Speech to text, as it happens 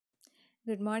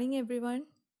Good morning, everyone.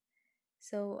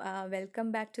 Welcome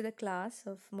back to the class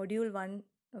of Module 1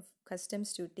 of Customs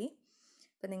Duty.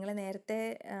 അപ്പോൾ നിങ്ങൾ നേരത്തെ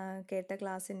കേട്ട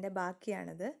ക്ലാസ്സിൻ്റെ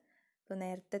ബാക്കിയാണിത്. അപ്പോൾ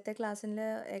നേരത്തെ ക്ലാസ്സിൽ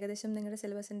ഏകദേശം നിങ്ങളുടെ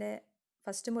സിലബസിൻ്റെ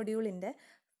ഫസ്റ്റ് മൊഡ്യൂളിൻ്റെ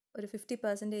ഒരു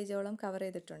 50% കവർ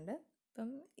ചെയ്തിട്ടുണ്ട്.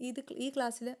 അപ്പം ഈ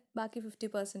ക്ലാസ്സിൽ ബാക്കി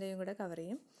 50% കൂടെ കവർ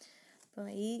ചെയ്യും.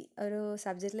 അപ്പം ഈ ഒരു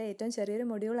സബ്ജക്റ്റിലെ ഏറ്റവും ചെറിയൊരു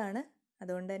മൊഡ്യൂളാണ്.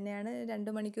 അതുകൊണ്ട് തന്നെയാണ്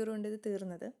 2 മണിക്കൂർ കൊണ്ട് ഇത്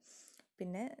തീർന്നത്.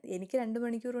 പിന്നെ എനിക്ക് 2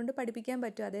 മണിക്കൂർ കൊണ്ട് പഠിപ്പിക്കാൻ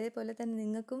പറ്റും, അതേപോലെ തന്നെ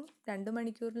നിങ്ങൾക്കും 2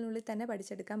 മണിക്കൂറിനുള്ളിൽ തന്നെ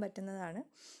പഠിച്ചെടുക്കാൻ പറ്റുന്നതാണ്.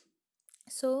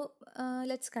 So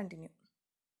let's continue.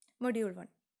 Module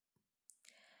 1.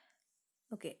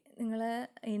 Okay, നിങ്ങൾ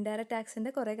ഇൻഡയറക്റ്റ്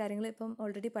ടാക്സിൻ്റെ കുറേ കാര്യങ്ങൾ ഇപ്പം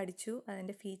ഓൾറെഡി പഠിച്ചു.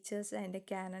 അതിൻ്റെ ഫീച്ചേഴ്സ്, അതിൻ്റെ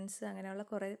ക്യാനൺസ്, അങ്ങനെയുള്ള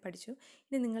കുറേ പഠിച്ചു.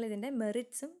 ഇനി നിങ്ങളിതിൻ്റെ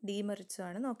മെറിറ്റ്സും ഡീമെറിറ്റ്സും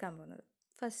ആണ് നോക്കാൻ പോകുന്നത്.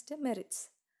 First merits.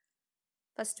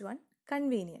 First one,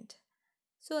 convenient.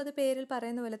 So അത് പേരിൽ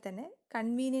പറയുന്ന പോലെ തന്നെ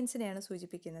കൺവീനിയൻസിനെയാണ്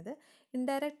സൂചിപ്പിക്കുന്നത്.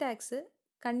 ഇൻഡയറക്റ്റ് ടാക്സ്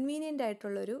കൺവീനിയൻ്റ്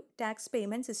ആയിട്ടുള്ളൊരു ടാക്സ്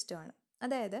പേയ്മെൻറ്റ് സിസ്റ്റമാണ്.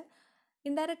 അതായത്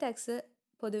ഇൻഡയറക്റ്റ് ടാക്സ്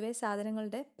പൊതുവെ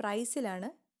സാധനങ്ങളുടെ പ്രൈസിലാണ്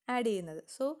ആഡ് ചെയ്യുന്നത്.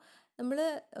 സോ നമ്മൾ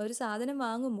ഒരു സാധനം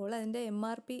വാങ്ങുമ്പോൾ അതിൻ്റെ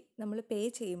MRP നമ്മൾ പേ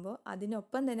ചെയ്യുമ്പോൾ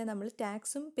അതിനൊപ്പം തന്നെ നമ്മൾ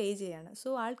ടാക്സും പേ ചെയ്യാണ്.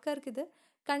 സോ ആൾക്കാർക്കിത്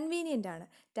കൺവീനിയൻ്റ് ആണ്.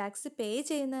 ടാക്സ് പേ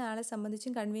ചെയ്യുന്ന ആളെ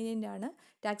സംബന്ധിച്ചും കൺവീനിയൻ്റ് ആണ്,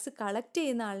 ടാക്സ് കളക്ട്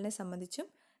ചെയ്യുന്ന ആളിനെ സംബന്ധിച്ചും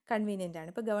കൺവീനിയൻ്റ്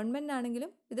ആണ്. ഇപ്പോൾ ഗവൺമെൻറ്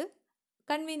ആണെങ്കിലും ഇത്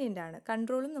കൺവീനിയൻ്റ് ആണ്,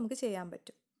 കൺട്രോളും നമുക്ക് ചെയ്യാൻ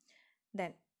പറ്റും.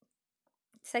 Then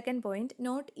second point,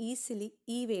 not easily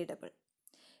ഈവേഡബിൾ.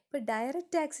 ഇപ്പോൾ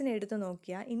ഡയറക്റ്റ് ടാക്സിനെ എടുത്ത്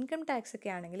നോക്കിയാൽ ഇൻകം ടാക്സ് ഒക്കെ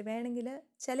ആണെങ്കിൽ വേണമെങ്കിൽ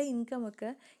ചില ഇൻകമൊക്കെ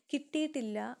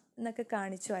കിട്ടിയിട്ടില്ല എന്നൊക്കെ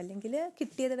കാണിച്ചോ, അല്ലെങ്കിൽ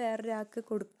കിട്ടിയത് വേറൊരാൾക്ക്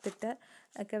കൊടുത്തിട്ട്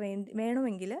ഒക്കെ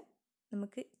വേണമെങ്കിൽ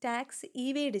നമുക്ക് ടാക്സ്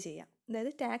ഈവേഡ് ചെയ്യാം,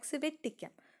 അതായത് ടാക്സ്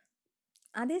വെട്ടിക്കാം.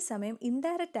 അതേസമയം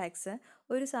ഇൻഡയറക്റ്റ് ടാക്സ്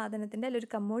ഒരു സാധനത്തിൻ്റെ അല്ലെങ്കിൽ ഒരു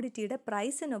കമ്മോഡിറ്റിയുടെ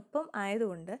പ്രൈസിനൊപ്പം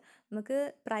ആയതുകൊണ്ട് നമുക്ക്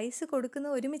പ്രൈസ് കൊടുക്കുന്ന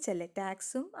ഒരുമിച്ചല്ലേ,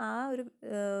 ടാക്സും ആ ഒരു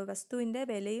വസ്തുവിൻ്റെ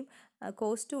വിലയും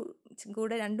കോസ്റ്റും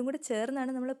കൂടെ രണ്ടും കൂടെ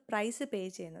ചേർന്നാണ് നമ്മൾ പ്രൈസ് പേ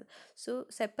ചെയ്യുന്നത്. സോ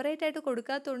സെപ്പറേറ്റ് ആയിട്ട്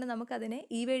കൊടുക്കാത്തതുകൊണ്ട് നമുക്കതിനെ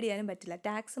ഈവേഡ് ചെയ്യാനും പറ്റില്ല,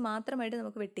 ടാക്സ് മാത്രമായിട്ട്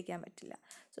നമുക്ക് വെട്ടിക്കാൻ പറ്റില്ല.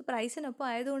 സോ പ്രൈസിനൊപ്പം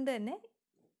ആയതുകൊണ്ട് തന്നെ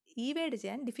ഈവേഡ്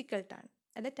ചെയ്യാൻ ഡിഫിക്കൾട്ടാണ്,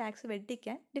 അല്ലെ tax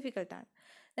വെട്ടിക്കാൻ ഡിഫിക്കൾട്ടാണ്.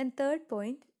 Then third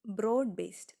point, broad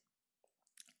based.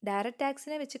 Direct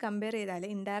ടാക്സിനെ വെച്ച് കമ്പയർ ചെയ്താൽ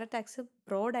ഇൻഡയറക്റ്റ് ടാക്സ്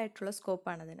ബ്രോഡായിട്ടുള്ള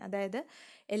സ്കോപ്പാണ് അതിന്. അതായത്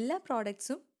എല്ലാ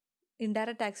പ്രോഡക്ട്സും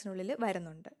ഇൻഡയറക്റ്റ് ടാക്സിനുള്ളിൽ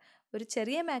വരുന്നുണ്ട്. ഒരു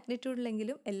ചെറിയ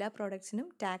മാഗ്നിറ്റ്യൂഡിലെങ്കിലും എല്ലാ പ്രോഡക്ട്സിനും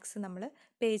ടാക്സ് നമ്മൾ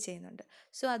പേ ചെയ്യുന്നുണ്ട്.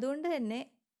 സോ അതുകൊണ്ട് തന്നെ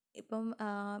ഇപ്പം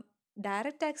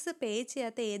ഡയറക്റ്റ് ടാക്സ് പേ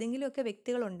ചെയ്യാത്ത ഏതെങ്കിലുമൊക്കെ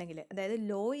വ്യക്തികളുണ്ടെങ്കിൽ, അതായത്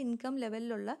ലോ ഇൻകം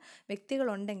ലെവലിലുള്ള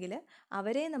വ്യക്തികളുണ്ടെങ്കിൽ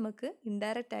അവരെ നമുക്ക്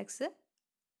ഇൻഡയറക്റ്റ്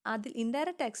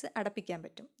ടാക്സ് അടപ്പിക്കാൻ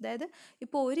പറ്റും. അതായത്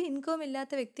ഇപ്പോൾ ഒരു ഇൻകം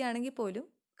ഇല്ലാത്ത വ്യക്തിയാണെങ്കിൽ പോലും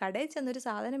കടയിൽ ചെന്നൊരു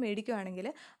സാധനം മേടിക്കുകയാണെങ്കിൽ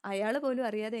അയാൾ പോലും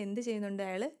അറിയാതെ എന്ത് ചെയ്യുന്നുണ്ട്,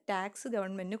 അയാൾ ടാക്സ്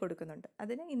ഗവൺമെൻറ്റിന് കൊടുക്കുന്നുണ്ട്.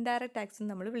 അതിന് ഇൻഡയറക്റ്റ് ടാക്സ്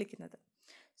എന്ന് നമ്മൾ വിളിക്കുന്നത്.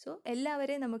 സോ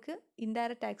എല്ലാവരെയും നമുക്ക്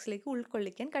ഇൻഡയറക്റ്റ് ടാക്സിലേക്ക്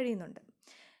ഉൾക്കൊള്ളിക്കാൻ കഴിയുന്നുണ്ട്.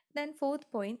 Then fourth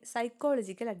point,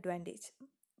 psychological advantage.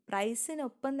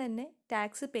 പ്രൈസിനൊപ്പം തന്നെ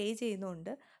ടാക്സ് പേ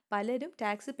ചെയ്യുന്നതുകൊണ്ട് പലരും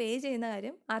ടാക്സ് പേ ചെയ്യുന്ന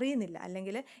കാര്യം അറിയുന്നില്ല,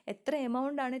 അല്ലെങ്കിൽ എത്ര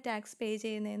എമൗണ്ടാണ് ടാക്സ് പേ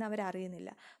ചെയ്യുന്നതെന്ന് അവരറിയുന്നില്ല.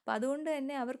 അപ്പോൾ അതുകൊണ്ട്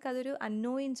തന്നെ അവർക്കതൊരു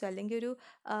അന്നോയിൻസോ അല്ലെങ്കിൽ ഒരു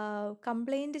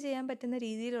കംപ്ലയിൻറ്റ് ചെയ്യാൻ പറ്റുന്ന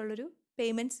രീതിയിലുള്ളൊരു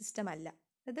പേയ്മെൻറ്റ് സിസ്റ്റം അല്ല.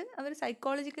 അത് അവർ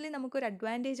സൈക്കോളജിക്കലി നമുക്കൊരു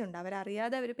അഡ്വാൻറ്റേജ് ഉണ്ട്,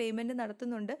 അവരറിയാതെ അവർ പേയ്മെൻറ്റ്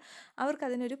നടത്തുന്നുണ്ട്,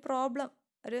 അവർക്കതിനൊരു പ്രോബ്ലം,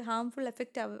 ഒരു ഹാംഫുൾ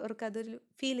എഫക്റ്റ് അവർക്കതൊരു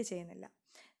ഫീൽ ചെയ്യുന്നില്ല.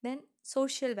 Then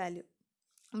social value.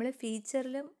 നമ്മൾ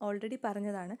ഫീച്ചറിലും ഓൾറെഡി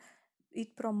പറഞ്ഞതാണ്,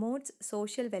 ഇറ്റ് പ്രൊമോട്ട്സ്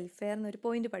സോഷ്യൽ വെൽഫെയർ എന്നൊരു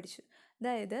പോയിൻ്റ് പഠിച്ചു.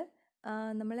 അതായത്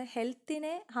നമ്മളെ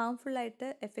ഹെൽത്തിനെ ഹാംഫുള്ളായിട്ട്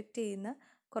എഫക്റ്റ് ചെയ്യുന്ന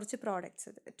കുറച്ച് പ്രോഡക്ട്സ്,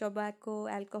 ടൊബാക്കോ,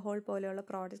 ആൽക്കഹോൾ പോലെയുള്ള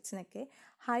പ്രോഡക്ട്സിനൊക്കെ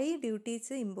ഹൈ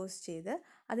ഡ്യൂട്ടീസ് ഇമ്പോസ് ചെയ്ത്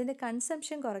അതിൻ്റെ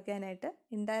കൺസംഷൻ കുറയ്ക്കാനായിട്ട്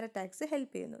ഇൻഡയറക്റ്റ് ടാക്സ്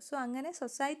ഹെൽപ്പ് ചെയ്യുന്നു. സോ അങ്ങനെ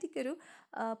സൊസൈറ്റിക്കൊരു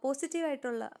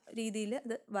പോസിറ്റീവായിട്ടുള്ള രീതിയിൽ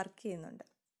അത് വർക്ക് ചെയ്യുന്നുണ്ട്.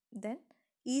 Then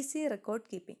easy record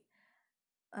keeping.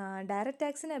 Direct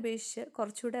ടാക്സിനെ അപേക്ഷിച്ച്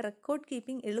കുറച്ചുകൂടെ റെക്കോർഡ്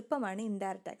കീപ്പിംഗ് എളുപ്പമാണ്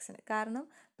ഇൻഡയറക്റ്റ് ടാക്സിന്. കാരണം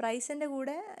പ്രൈസിൻ്റെ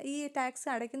കൂടെ ഈ ടാക്സ്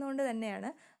അടയ്ക്കുന്നതുകൊണ്ട്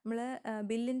തന്നെയാണ് നമ്മൾ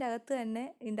ബില്ലിൻ്റെ അകത്ത് തന്നെ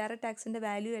ഇൻഡയറക്റ്റ് ടാക്സിൻ്റെ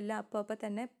വാല്യൂ എല്ലാം അപ്പോൾ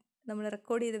തന്നെ നമ്മൾ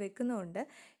റെക്കോർഡ് ചെയ്ത് വെക്കുന്നതുകൊണ്ട്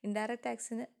ഇൻഡയറക്റ്റ്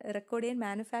ടാക്സിന് റെക്കോർഡ് ചെയ്യാൻ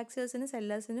മാനുഫാക്ചേഴ്സിനും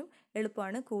സെല്ലേഴ്സിനും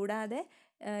എളുപ്പമാണ്. കൂടാതെ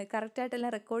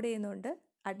കറക്റ്റായിട്ടെല്ലാം റെക്കോർഡ് ചെയ്യുന്നതുകൊണ്ട്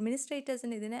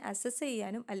അഡ്മിനിസ്ട്രേറ്റേഴ്സിന് ഇതിനെ അസസ്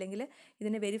ചെയ്യാനും അല്ലെങ്കിൽ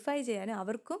ഇതിനെ വെരിഫൈ ചെയ്യാനും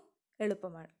അവർക്കും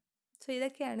എളുപ്പമാണ്. സോ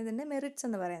ഇതൊക്കെയാണ് ഇതിൻ്റെ മെറിറ്റ്സ്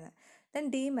എന്ന് പറയുന്നത്. Then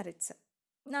demerits.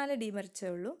 4 ഡീമെറിറ്റ്സേ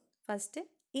ഉള്ളൂ. ഫസ്റ്റ്,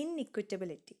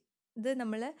 ഇൻഇക്വിറ്റബിലിറ്റി. ഇത്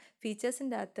നമ്മൾ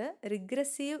ഫീച്ചേഴ്സിൻ്റെ അകത്ത്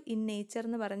റിഗ്രസീവ് ഇൻ നേച്ചർ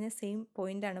എന്ന് പറഞ്ഞ സെയിം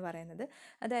പോയിൻ്റാണ് പറയുന്നത്.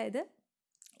 അതായത്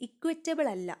ഇക്വിറ്റബിൾ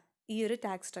അല്ല ഈ ഒരു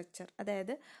ടാക്സ് സ്ട്രക്ചർ.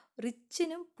 അതായത്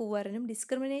റിച്ചിനും പുവറിനും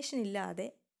ഡിസ്ക്രിമിനേഷൻ ഇല്ലാതെ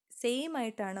സെയിം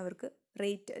ആയിട്ടാണ് അവർക്ക്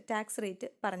ടാക്സ് റേറ്റ്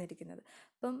പറഞ്ഞിരിക്കുന്നത്.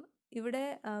 അപ്പം ഇവിടെ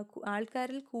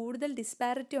ആൾക്കാരിൽ കൂടുതൽ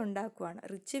ഡിസ്പാരിറ്റി ഉണ്ടാക്കുകയാണ്.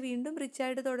 റിച്ച് വീണ്ടും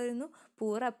റിച്ചായിട്ട് തുടരുന്നു,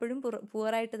 പുവർ അപ്പോഴും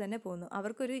പുവറായിട്ട് തന്നെ പോകുന്നു.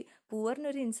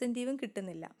 പുവറിനൊരു ഇൻസെൻറ്റീവും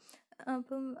കിട്ടുന്നില്ല.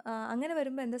 അപ്പം അങ്ങനെ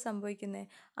വരുമ്പോൾ എന്താ സംഭവിക്കുന്നത്?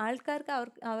 ആൾക്കാർക്ക്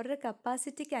അവരുടെ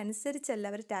കപ്പാസിറ്റിക്ക് അനുസരിച്ചല്ല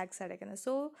അവർ ടാക്സ് അടയ്ക്കുന്നത്.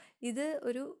 സോ ഇത്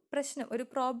ഒരു പ്രശ്നം, ഒരു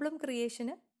പ്രോബ്ലം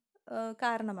ക്രിയേഷന്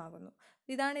കാരണമാകുന്നു.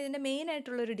 ഇതാണ് ഇതിൻ്റെ മെയിൻ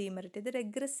ആയിട്ടുള്ളൊരു ഡീമെറിറ്റ്. ഇത്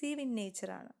റെഗ്രസീവ് ഇൻ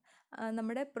നേച്ചറാണ്.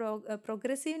 നമ്മുടെ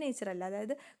പ്രോഗ്രസീവ് നേച്ചർ അല്ല.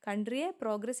 അതായത് കൺട്രിയെ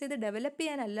പ്രോഗ്രസ് ചെയ്ത് ഡെവലപ്പ്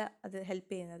ചെയ്യാനല്ല അത്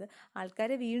ഹെൽപ്പ് ചെയ്യുന്നത്.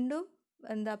 ആൾക്കാരെ വീണ്ടും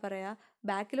എന്താ പറയുക,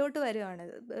 ബാക്കിലോട്ട് വരുവാണ്.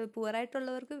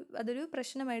 പുവറായിട്ടുള്ളവർക്ക് അതൊരു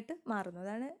പ്രശ്നമായിട്ട് മാറുന്നു.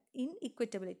 അതാണ്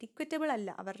ഇക്വിറ്റബിലിറ്റി. ഇക്വിറ്റബിൾ അല്ല,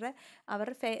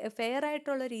 അവരുടെ ഫെയർ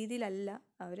ആയിട്ടുള്ള രീതിയിലല്ല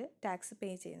അവർ ടാക്സ് പേ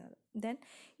ചെയ്യുന്നത്. Then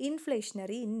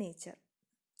inflationary in nature.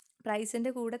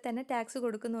 പ്രൈസിൻ്റെ കൂടെ തന്നെ ടാക്സ്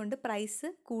കൊടുക്കുന്നതുകൊണ്ട് പ്രൈസ്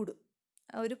കൂടും.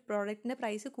 ഒരു പ്രോഡക്റ്റിൻ്റെ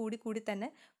പ്രൈസ് കൂടി തന്നെ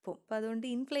പോകും. അപ്പോൾ അതുകൊണ്ട്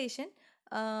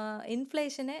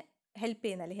ഇൻഫ്ലേഷനെ ഹെൽപ്പ്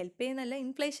ചെയ്യുന്നല്ല,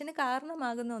 ഇൻഫ്ലേഷന്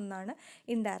കാരണമാകുന്ന ഒന്നാണ്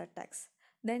indirect tax.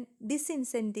 Then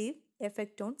ഡിസ്ഇൻസെൻറ്റീവ്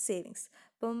effect on savings.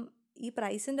 ഇപ്പം ഈ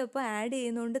പ്രൈസിൻ്റെ ഒപ്പം ആഡ്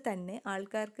ചെയ്യുന്നതുകൊണ്ട് തന്നെ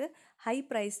ആൾക്കാർക്ക് ഹൈ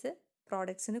പ്രൈസ്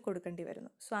പ്രോഡക്ട്സിന് കൊടുക്കേണ്ടി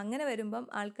വരുന്നു. സോ അങ്ങനെ വരുമ്പം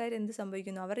ആൾക്കാർ എന്ത്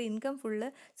സംഭവിക്കുന്നു? അവരുടെ ഇൻകം ഫുള്ള്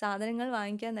സാധനങ്ങൾ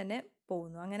വാങ്ങിക്കാൻ തന്നെ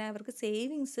പോകുന്നു. അങ്ങനെ അവർക്ക്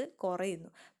സേവിങ്സ് കുറയുന്നു.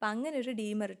 അപ്പം അങ്ങനെ ഒരു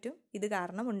ഡീമെറിറ്റും ഇത്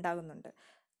കാരണം ഉണ്ടാകുന്നുണ്ട്.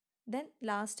 Then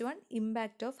last one,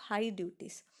 impact of high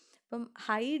duties. ഇപ്പം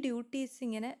ഹൈ ഡ്യൂട്ടീസ്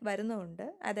ഇങ്ങനെ വരുന്നതുകൊണ്ട്,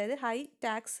 അതായത് ഹൈ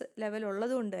ടാക്സ് ലെവൽ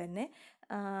ഉള്ളതുകൊണ്ട് തന്നെ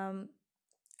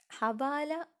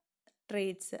ഹവാല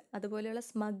ട്രേഡ്സ്, അതുപോലെയുള്ള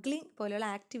സ്മഗ്ലിംഗ് പോലെയുള്ള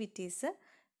ആക്ടിവിറ്റീസ്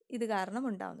ഇത് കാരണം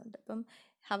ഉണ്ടാകുന്നുണ്ട്. ഇപ്പം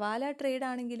ഹവാല ട്രേഡ്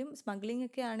ആണെങ്കിലും സ്മഗ്ലിംഗ്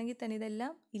ഒക്കെ ആണെങ്കിൽ തന്നെ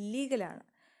ഇതെല്ലാം ഇല്ലീഗലാണ്.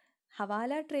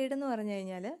 ഹവാല ട്രേഡ് എന്ന് പറഞ്ഞു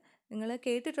കഴിഞ്ഞാൽ നിങ്ങൾ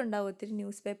കേട്ടിട്ടുണ്ടാവും, ഒത്തിരി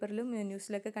ന്യൂസ് പേപ്പറിലും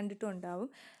ന്യൂസിലൊക്കെ കണ്ടിട്ടും ഉണ്ടാവും.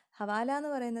 ഹവാല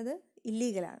എന്ന് പറയുന്നത്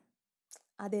ഇല്ലീഗലാണ്.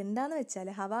 അതെന്താണെന്ന് വെച്ചാൽ,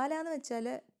 ഹവാല എന്ന് വെച്ചാൽ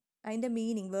അതിൻ്റെ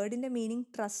മീനിങ്, വേർഡിൻ്റെ മീനിങ്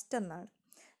ട്രസ്റ്റ് എന്നാണ്.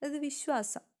 അതായത്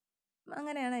വിശ്വാസം,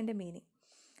 അങ്ങനെയാണ് അതിൻ്റെ മീനിങ്.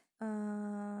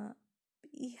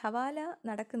 ഈ ഹവാല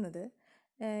നടക്കുന്നത്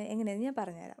എങ്ങനെയാണെന്ന് ഞാൻ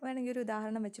പറഞ്ഞുതരാം. വേണമെങ്കിൽ ഒരു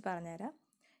ഉദാഹരണം വെച്ച് പറഞ്ഞുതരാം.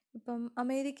 ഇപ്പം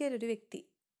അമേരിക്കയിലൊരു വ്യക്തി,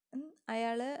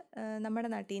 അയാൾ നമ്മുടെ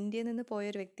നാട്ടിൽ ഇന്ത്യയിൽ നിന്ന്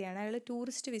പോയൊരു വ്യക്തിയാണ്. അയാൾ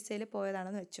ടൂറിസ്റ്റ് വിസയിൽ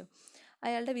പോയതാണെന്ന് വെച്ചു.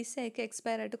 അയാളുടെ വിസയൊക്കെ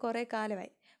എക്സ്പയർ ആയിട്ട് കുറേ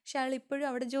കാലമായി. പക്ഷെ അയാൾ ഇപ്പോഴും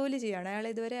അവിടെ ജോലി ചെയ്യുകയാണ്. അയാൾ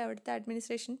ഇതുവരെ അവിടുത്തെ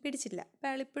അഡ്മിനിസ്ട്രേഷൻ പിടിച്ചില്ല. അപ്പോൾ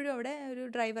അയാൾ ഇപ്പോഴും അവിടെ ഒരു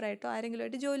ഡ്രൈവറായിട്ടോ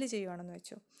ആരെങ്കിലുമായിട്ട് ജോലി ചെയ്യുകയാണെന്ന്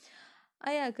വെച്ചു.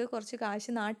 അയാൾക്ക് കുറച്ച്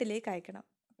കാശ് നാട്ടിലേക്ക് അയക്കണം.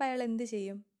 അപ്പോൾ അയാൾ എന്ത്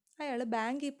ചെയ്യും? അയാൾ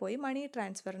ബാങ്കിൽ പോയി മണി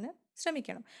ട്രാൻസ്ഫറിന്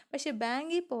ശ്രമിക്കണം. പക്ഷേ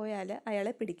ബാങ്കിൽ പോയാൽ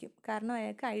അയാളെ പിടിക്കും. കാരണം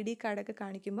അയാൾക്ക് ID കാർഡൊക്കെ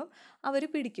കാണിക്കുമ്പം അവർ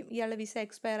പിടിക്കും, ഇയാളുടെ വിസ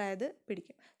എക്സ്പയർ ആയത്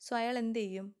പിടിക്കും. സോ അയാൾ എന്ത്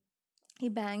ചെയ്യും? ഈ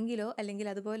ബാങ്കിലോ അല്ലെങ്കിൽ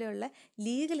അതുപോലെയുള്ള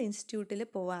ലീഗൽ ഇൻസ്റ്റിറ്റ്യൂട്ടിൽ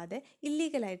പോവാതെ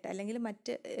ഇല്ലീഗലായിട്ട് അല്ലെങ്കിൽ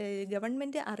മറ്റ്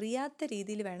ഗവൺമെൻറ് അറിയാത്ത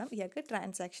രീതിയിൽ വേണം ഇയാൾക്ക്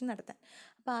ട്രാൻസാക്ഷൻ നടത്താൻ.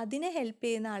 അപ്പോൾ അതിനെ ഹെൽപ്പ്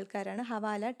ചെയ്യുന്ന ആൾക്കാരാണ്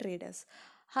ഹവാല ട്രേഡേഴ്സ്.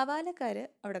 ഹവാലക്കാർ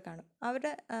അവിടെ കാണും.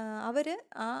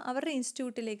 അവരുടെ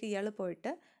ഇൻസ്റ്റിറ്റ്യൂട്ടിലേക്ക് ഇയാൾ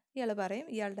പോയിട്ട് ഇയാൾ പറയും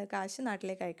ഇയാളുടെ കാശ്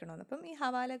നാട്ടിലേക്ക് അയക്കണമെന്ന്. അപ്പം ഈ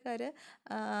ഹവാലക്കാർ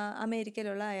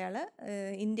അമേരിക്കയിലുള്ള അയാൾ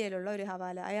ഇന്ത്യയിലുള്ള ഒരു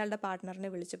ഹവാല അയാളുടെ പാർട്ട്ണറിനെ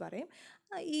വിളിച്ച് പറയും.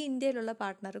 ഈ ഇന്ത്യയിലുള്ള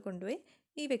പാർട്ട്ണർ കൊണ്ടുപോയി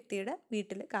ഈ വ്യക്തിയുടെ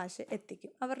വീട്ടിൽ കാശ്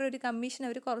എത്തിക്കും. അവരുടെ ഒരു കമ്മീഷൻ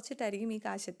അവർ കുറച്ചിട്ടായിരിക്കും ഈ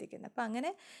കാശ് എത്തിക്കുന്നത്. അപ്പം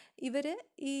അങ്ങനെ ഇവർ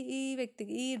ഈ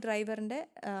വ്യക്തിക്ക്, ഈ ഡ്രൈവറിൻ്റെ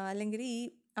അല്ലെങ്കിൽ ഈ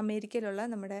അമേരിക്കയിലുള്ള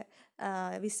നമ്മുടെ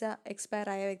വിസ എക്സ്പയർ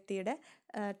ആയ വ്യക്തിയുടെ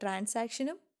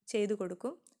ട്രാൻസാക്ഷനും ചെയ്തു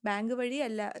കൊടുക്കും. ബാങ്ക്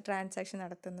വഴിയല്ല ട്രാൻസാക്ഷൻ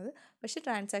നടത്തുന്നത്, പക്ഷെ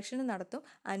ട്രാൻസാക്ഷൻ നടത്തും.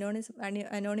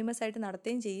 അനോണിമസ് ആയിട്ട്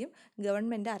നടത്തുകയും ചെയ്യും.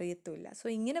 ഗവൺമെൻറ് അറിയത്തുമില്ല. സോ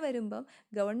ഇങ്ങനെ വരുമ്പം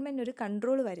ഗവൺമെൻറ് ഒരു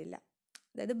കൺട്രോൾ വരില്ല.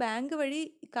 അതായത് ബാങ്ക് വഴി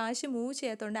കാശ് മൂവ്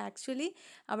ചെയ്യാത്തതുകൊണ്ട് ആക്ച്വലി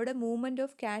അവിടെ മൂവ്മെൻറ്റ്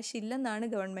ഓഫ് ക്യാഷ് ഇല്ലെന്നാണ്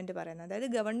ഗവൺമെൻറ് പറയുന്നത്. അതായത്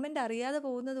ഗവൺമെൻറ് അറിയാതെ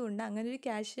പോകുന്നത് കൊണ്ട് അങ്ങനെ ഒരു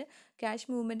ക്യാഷ്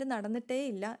മൂവ്മെൻറ്റ് നടന്നിട്ടേ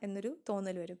ഇല്ല എന്നൊരു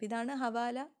തോന്നൽ വരും. ഇതാണ്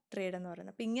ഹവാല ട്രേഡ് എന്ന്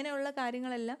പറയുന്നത്. അപ്പോൾ ഇങ്ങനെയുള്ള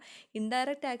കാര്യങ്ങളെല്ലാം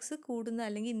ഇൻഡയറക്റ്റ് ടാക്സ് കൂടുന്ന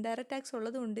അല്ലെങ്കിൽ ഇൻഡയറക്റ്റ് ടാക്സ്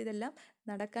ഉള്ളതുകൊണ്ട് ഇതെല്ലാം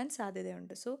നടക്കാൻ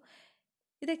സാധ്യതയുണ്ട്. സോ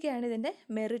ഇതൊക്കെയാണ് ഇതിൻ്റെ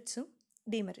മെറിറ്റ്സും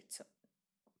ഡിമെറിറ്റ്സും.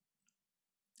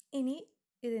 ഇനി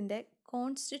ഇതിൻ്റെ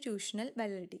കോൺസ്റ്റിറ്റ്യൂഷണൽ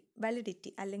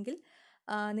വാലിഡിറ്റി അല്ലെങ്കിൽ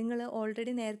നിങ്ങൾ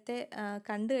ഓൾറെഡി നേരത്തെ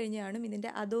കണ്ടു കഴിഞ്ഞാണ് ഇതിൻ്റെ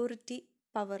അതോറിറ്റി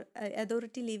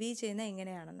ലിവി ചെയ്യുന്നത്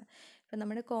എങ്ങനെയാണെന്ന്. ഇപ്പം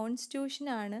നമ്മുടെ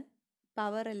കോൺസ്റ്റിറ്റ്യൂഷനാണ്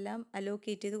പവറെല്ലാം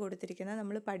അലോക്കേറ്റ് ചെയ്ത് കൊടുത്തിരിക്കുന്നത്.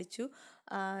 നമ്മൾ പഠിച്ചു,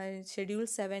 ഷെഡ്യൂൾ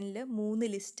 7 3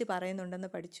 ലിസ്റ്റ് പറയുന്നുണ്ടെന്ന്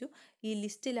പഠിച്ചു. ഈ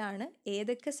ലിസ്റ്റിലാണ്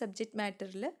ഏതൊക്കെ സബ്ജക്റ്റ്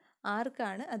മാറ്ററിൽ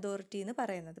ആർക്കാണ് അതോറിറ്റി എന്ന്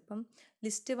പറയുന്നത്. ഇപ്പം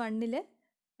ലിസ്റ്റ് 1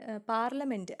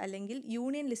 പാർലമെൻറ്റ് അല്ലെങ്കിൽ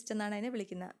യൂണിയൻ ലിസ്റ്റ് എന്നാണ് അതിനെ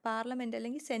വിളിക്കുന്നത്. പാർലമെൻറ്റ്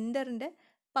അല്ലെങ്കിൽ സെൻറ്ററിൻ്റെ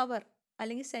പവർ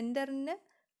അല്ലെങ്കിൽ സെൻറ്ററിന്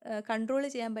കൺട്രോൾ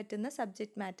ചെയ്യാൻ പറ്റുന്ന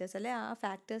സബ്ജക്റ്റ് മാറ്റേഴ്സ് അല്ലെ ആ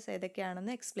ഫാക്ടേഴ്സ്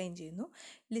ഏതൊക്കെയാണെന്ന് എക്സ്പ്ലെയിൻ ചെയ്യുന്നു.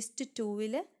 ലിസ്റ്റ്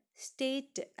 2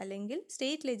 സ്റ്റേറ്റ് അല്ലെങ്കിൽ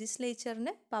സ്റ്റേറ്റ്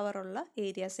ലെജിസ്ലേച്ചറിന് പവറുള്ള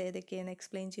ഏരിയാസ് ഏതൊക്കെയാണെന്ന്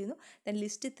എക്സ്പ്ലെയിൻ ചെയ്യുന്നു. Then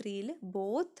list 3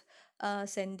 both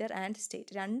centre and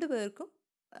state രണ്ടുപേർക്കും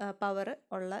പവർ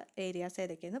ഉള്ള ഏരിയാസ്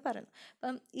ഏതൊക്കെയെന്ന് പറയുന്നു.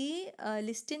 അപ്പം ഈ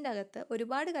ലിസ്റ്റിൻ്റെ അകത്ത്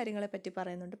ഒരുപാട് കാര്യങ്ങളെ പറ്റി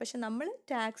പറയുന്നുണ്ട്. പക്ഷെ നമ്മൾ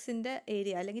ടാക്സിൻ്റെ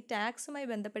ഏരിയ അല്ലെങ്കിൽ ടാക്സുമായി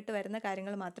ബന്ധപ്പെട്ട് വരുന്ന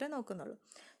കാര്യങ്ങൾ മാത്രമേ നോക്കുന്നുള്ളൂ.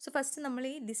 സോ ഫസ്റ്റ് നമ്മൾ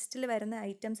ഈ ലിസ്റ്റിൽ വരുന്ന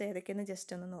ഐറ്റംസ് ഏതൊക്കെയെന്ന്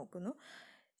ജസ്റ്റ് ഒന്ന് നോക്കുന്നു.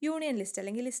 യൂണിയൻ ലിസ്റ്റ്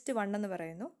അല്ലെങ്കിൽ ലിസ്റ്റ് 1 എന്ന്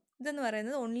പറയുന്നു. ഇതെന്ന്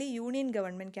പറയുന്നത് only union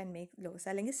government can make laws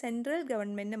അല്ലെങ്കിൽ സെൻട്രൽ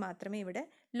ഗവൺമെൻറ്റിന് മാത്രമേ ഇവിടെ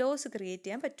ലോസ് ക്രിയേറ്റ്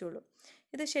ചെയ്യാൻ പറ്റുള്ളൂ.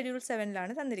 ഇത് ഷെഡ്യൂൾ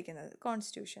 7 തന്നിരിക്കുന്നത്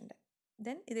കോൺസ്റ്റിറ്റ്യൂഷൻ്റെ.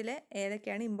 ദെൻ ഇതിലെ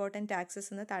ഏതൊക്കെയാണ് ഇമ്പോർട്ടൻറ്റ് ടാക്സസ്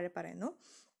എന്ന് താഴെ പറയുന്നു.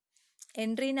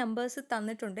 എൻട്രി നമ്പേഴ്സ്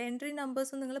തന്നിട്ടുണ്ട്. എൻട്രി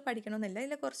നമ്പേഴ്സ് നിങ്ങൾ പഠിക്കണമെന്നില്ല.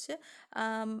 ഇതിൽ കുറച്ച്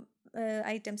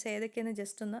ഐറ്റംസ് ഏതൊക്കെയെന്ന്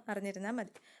ജസ്റ്റ് ഒന്ന് അറിഞ്ഞിരുന്നാൽ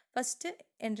മതി. First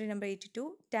entry number 82,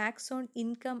 tax on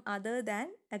income other than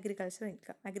agricultural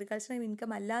income. Agricultural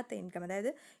income അല്ലാത്ത ഇൻകം,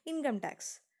 അതായത് ഇൻകം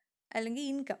ടാക്സ് അല്ലെങ്കിൽ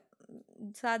ഇൻകം,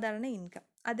 സാധാരണ ഇൻകം,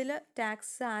 അതിൽ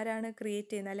ടാക്സ് ആരാണ്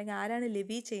ക്രിയേറ്റ് ചെയ്യുന്നത് അല്ലെങ്കിൽ ആരാണ്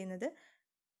ലെവി ചെയ്യുന്നത്?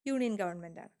 യൂണിയൻ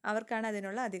ഗവൺമെൻറ്റാണ്. അവർക്കാണ്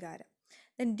അതിനുള്ള അധികാരം.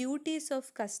 Then duties of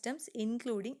customs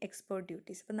including export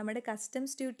duties. അപ്പം നമ്മുടെ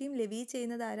കസ്റ്റംസ് ഡ്യൂട്ടിയും ലെവി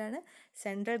ചെയ്യുന്നത് ആരാണ്?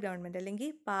 സെൻട്രൽ ഗവൺമെൻറ്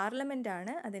അല്ലെങ്കിൽ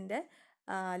പാർലമെൻറ്റാണ് അതിൻ്റെ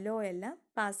ലോ എല്ലാം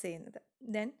പാസ് ചെയ്യുന്നത്.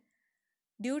 Then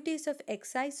duties of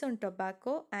excise on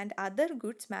tobacco and other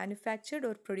goods manufactured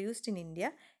or produced in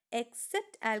India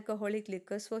except alcoholic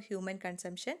liquors for human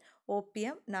consumption,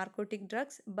 opium, narcotic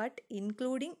drugs, but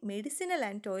including medicinal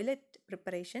and toilet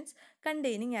preparations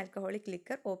containing alcoholic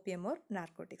liquor, opium or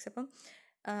narcotics. അപ്പം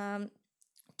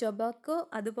tobacco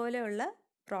അതുപോലെയുള്ള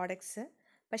products,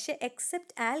 പക്ഷേ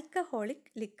except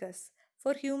alcoholic liquors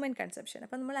for human consumption.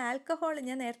 അപ്പം നമ്മൾ alcohol,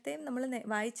 ഞാൻ നേരത്തെയും നമ്മൾ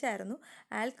വായിച്ചായിരുന്നു,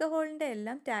 ആൽക്കഹോളിൻ്റെ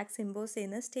എല്ലാം tax impose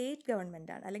ചെയ്യുന്നത് സ്റ്റേറ്റ്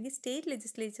ഗവൺമെൻറ്റാണ് അല്ലെങ്കിൽ സ്റ്റേറ്റ്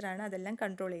ലെജിസ്ലേച്ചറാണ് അതെല്ലാം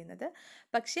കൺട്രോൾ ചെയ്യുന്നത്.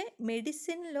 പക്ഷേ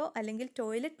മെഡിസിനിലോ അല്ലെങ്കിൽ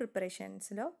ടോയ്ലറ്റ്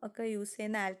പ്രിപ്പറേഷൻസിലോ ഒക്കെ യൂസ്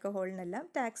ചെയ്യുന്ന ആൽക്കഹോളിനെല്ലാം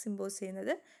ടാക്സ് ഇമ്പോസ്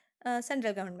ചെയ്യുന്നത്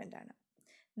സെൻട്രൽ ഗവൺമെൻറ്റാണ്.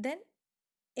 ദെൻ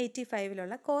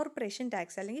 85 കോർപ്പറേഷൻ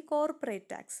ടാക്സ് അല്ലെങ്കിൽ കോർപ്പറേറ്റ്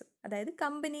ടാക്സ്, അതായത്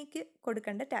കമ്പനിക്ക്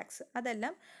കൊടുക്കേണ്ട ടാക്സ്,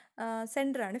 അതെല്ലാം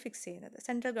സെൻട്രലാണ് ഫിക്സ് ചെയ്യുന്നത്,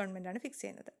 സെൻട്രൽ ഗവൺമെൻറ്റാണ് ഫിക്സ്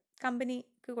ചെയ്യുന്നത്.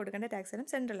 കമ്പനിക്ക് കൊടുക്കേണ്ട ടാക്സ് എല്ലാം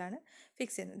സെൻട്രലാണ്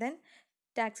ഫിക്സ് ചെയ്യുന്നത്. ദെൻ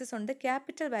ടാക്സസ് ഉണ്ട്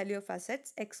capital value of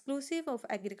assets exclusive of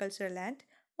agricultural land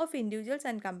of individuals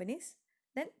and companies.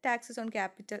 Then taxes on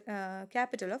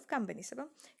capital of companies. അപ്പം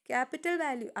capital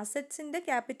value, അസറ്റ്സിൻ്റെ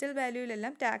capital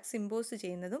വാല്യൂവിലെല്ലാം tax impose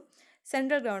ചെയ്യുന്നതും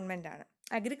സെൻട്രൽ ഗവൺമെൻറ്റാണ്.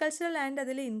 അഗ്രികൾച്ചറൽ ലാൻഡ്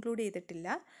അതിൽ include ചെയ്തിട്ടില്ല.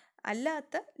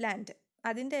 അല്ലാത്ത land,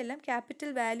 അതിൻ്റെ എല്ലാം capital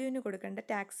വാല്യൂവിന് കൊടുക്കേണ്ട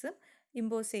tax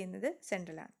impose ചെയ്യുന്നത്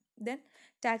സെൻട്രലാണ്. Then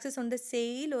taxes on the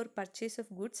sale or purchase of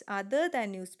goods other than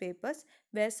news papers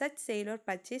where such sale or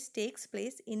purchase takes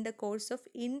place in the course of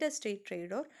interstate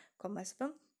trade or commerce.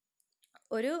 അപ്പം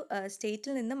ഒരു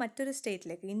സ്റ്റേറ്റിൽ നിന്ന് മറ്റൊരു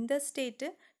സ്റ്റേറ്റിലേക്ക് interstate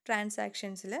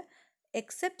ട്രാൻസാക്ഷൻസിൽ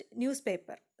except news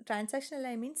paper transaction അല്ല,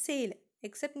 I mean sale,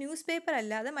 except news paper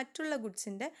അല്ലാതെ മറ്റുള്ള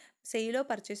ഗുഡ്സിൻ്റെ സെയിലോ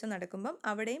പർച്ചേസോ നടക്കുമ്പം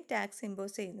അവിടെയും ടാക്സ്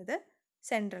ഇമ്പോസ് ചെയ്യുന്നത്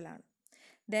സെൻട്രലാണ്.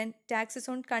 Then taxes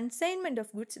on consignment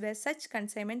of goods where such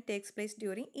consignment takes place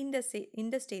during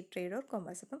interstate trade or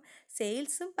commerce. അപ്പം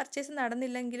സെയിൽസും പർച്ചേസും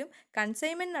നടന്നില്ലെങ്കിലും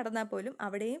കൺസൈൻമെൻറ്റ് നടന്നാൽ പോലും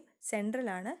അവിടെയും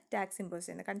സെൻട്രലാണ് ടാക്സ് ഇമ്പോസ്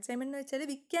ചെയ്യുന്നത്. കൺസൈൻമെൻറ്റ് എന്ന് വെച്ചാൽ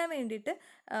വിൽക്കാൻ വേണ്ടിയിട്ട്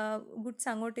ഗുഡ്സ്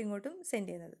അങ്ങോട്ടും ഇങ്ങോട്ടും സെൻഡ്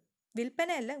ചെയ്യുന്നത്,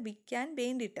 വിൽപ്പനയല്ല, വിൽക്കാൻ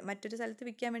വേണ്ടിയിട്ട്, മറ്റൊരു സ്ഥലത്ത്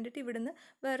വിൽക്കാൻ വേണ്ടിയിട്ട് ഇവിടുന്ന്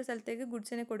വേറെ സ്ഥലത്തേക്ക്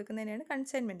ഗുഡ്സിനെ കൊടുക്കുന്നതിനെയാണ്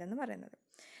കൺസൈൻമെൻറ്റ് എന്ന് പറയുന്നത്.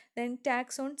 ദെൻ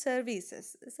ടാക്സ് ഓൺ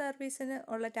സർവീസസ്, സർവീസിന്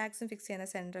ഉള്ള ടാക്സും ഫിക്സ് ചെയ്യുന്ന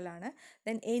സെൻട്രലാണ്.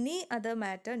 Then any other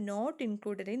matter not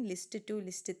included in list 2,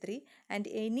 list 3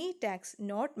 and any tax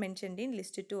not mentioned in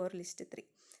list 2 or list 3.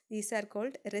 These are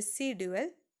called residual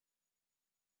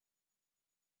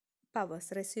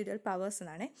powers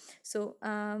എന്നാണ്. സോ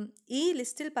ഈ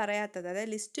ലിസ്റ്റിൽ പറയാത്തത്,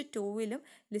 അതായത് ലിസ്റ്റ് 2-ലും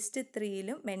ലിസ്റ്റ്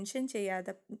 3-ലും മെൻഷൻ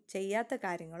ചെയ്യാത്ത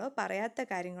കാര്യങ്ങളോ പറയാത്ത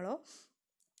കാര്യങ്ങളോ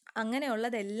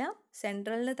അങ്ങനെയുള്ളതെല്ലാം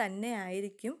സെൻട്രലിന് തന്നെ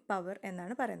ആയിരിക്കും പവർ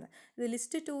എന്നാണ് പറയുന്നത്. ഇത്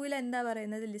ലിസ്റ്റ് 2-ൽ എന്താ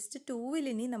പറയുന്നത്? ലിസ്റ്റ് 2-ൽ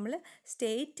ഇനി നമ്മൾ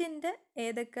സ്റ്റേറ്റിൻ്റെ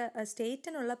ഏതൊക്കെ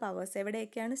സ്റ്റേറ്റിനുള്ള പവേഴ്സ്,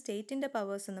 എവിടെയൊക്കെയാണ് സ്റ്റേറ്റിൻ്റെ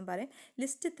പവേഴ്സ് എന്നും പറയും.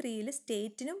 ലിസ്റ്റ് 3-ൽ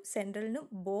സ്റ്റേറ്റിനും സെൻട്രലിനും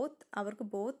അവർക്ക്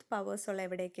ബോത്ത് പവേഴ്സ് ഉള്ള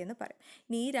എവിടെയൊക്കെയെന്ന് പറയും.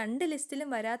 ഇനി ഈ രണ്ട് ലിസ്റ്റിലും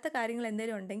വരാത്ത കാര്യങ്ങൾ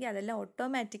എന്തെങ്കിലും ഉണ്ടെങ്കിൽ അതെല്ലാം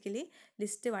ഓട്ടോമാറ്റിക്കലി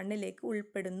ലിസ്റ്റ് 1-ലേക്ക്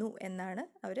ഉൾപ്പെടുന്നു എന്നാണ്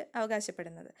അവർ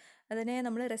അവകാശപ്പെടുന്നത്. അതിനെ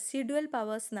നമ്മൾ റെസിഡ്യുവൽ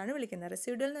പവേഴ്സ് എന്നാണ് വിളിക്കുന്നത്.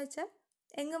 റെസിഡ്യുവൽ എന്ന് വെച്ചാൽ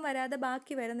എങ്ങും വരാതെ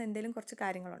ബാക്കി വരുന്ന എന്തെങ്കിലും കുറച്ച്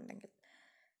കാര്യങ്ങളുണ്ടെങ്കിൽ.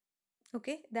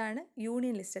 ഓക്കെ, ഇതാണ്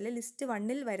യൂണിയൻ ലിസ്റ്റ് അല്ലെ ലിസ്റ്റ്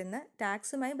 1-ൽ വരുന്ന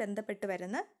ടാക്സുമായി ബന്ധപ്പെട്ട്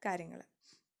വരുന്ന കാര്യങ്ങൾ.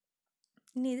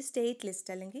 ഇനി ഇത് സ്റ്റേറ്റ്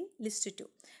ലിസ്റ്റ് അല്ലെങ്കിൽ ലിസ്റ്റ് 2.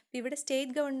 അപ്പോൾ ഇവിടെ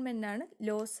സ്റ്റേറ്റ് ഗവൺമെൻറ്റാണ്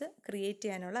ലോസ് ക്രിയേറ്റ്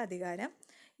ചെയ്യാനുള്ള അധികാരം.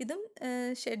 ഇതും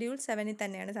ഷെഡ്യൂൾ 7-ൽ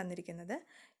തന്നെയാണ് തന്നിരിക്കുന്നത്.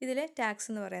 ഇതിലെ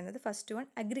ടാക്സ് എന്ന് പറയുന്നത് first one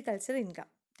agriculture income.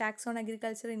 Tax on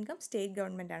agriculture income state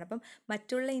ഗവൺമെൻറ്റാണ്. അപ്പം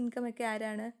മറ്റുള്ള ഇൻകം ഒക്കെ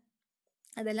ആരാണ്?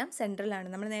 അതെല്ലാം സെൻട്രലാണ്.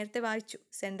 നമ്മൾ നേരത്തെ വായിച്ചു,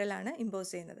 സെൻട്രലാണ്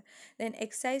ഇമ്പോസ് ചെയ്യുന്നത്. Then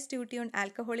excise duty on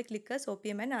alcoholic liquors,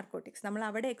 opium and narcotics. നമ്മൾ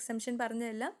അവിടെ എക്സംഷൻ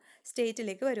പറഞ്ഞതെല്ലാം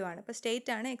സ്റ്റേറ്റിലേക്ക് വരുവാണ്. അപ്പോൾ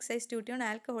സ്റ്റേറ്റാണ് excise duty on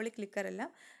alcoholic liquor എല്ലാം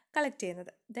കളക്ട്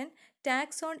ചെയ്യുന്നത്. Then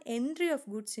tax on entry of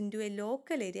goods in to A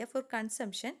local area four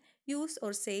consumption, use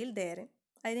or sale ദെയറിൻ.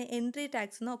 അതിന് entry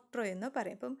tax എന്നോ ഒക്ട്രോ എന്നോ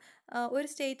പറയും. അപ്പം ഒരു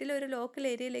സ്റ്റേറ്റിൽ ഒരു ലോക്കൽ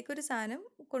ഏരിയയിലേക്ക് ഒരു സാധനം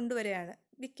കൊണ്ടുവരികയാണ്,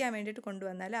 വിൽക്കാൻ വേണ്ടിയിട്ട്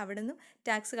കൊണ്ടുവന്നാൽ അവിടെ നിന്നും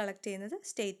ടാക്സ് കളക്ട് ചെയ്യുന്നത്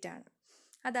സ്റ്റേറ്റാണ്.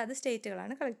 അതാത്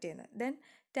സ്റ്റേറ്റുകളാണ് കളക്ട് ചെയ്യുന്നത്. Then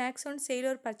tax on sale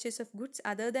or purchase of goods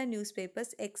other than news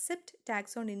papers except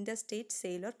tax on inter state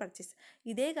sale or purchase.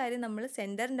 ഇതേ കാര്യം നമ്മൾ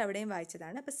സെൻറ്ററിൻ്റെ അവിടെയും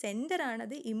വായിച്ചതാണ്. അപ്പോൾ സെൻറ്ററാണ്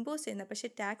അത് ഇമ്പോസ് ചെയ്യുന്നത്, പക്ഷേ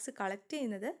ടാക്സ് കളക്ട്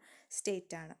ചെയ്യുന്നത്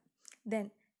സ്റ്റേറ്റാണ്. Then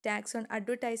tax on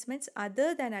advertisements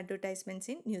other than advertisements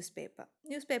in news paper.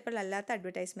 News പേപ്പറിലല്ലാത്ത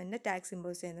അഡ്വർടൈസ്മെൻറ്റിന് tax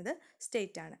impose ചെയ്യുന്നത്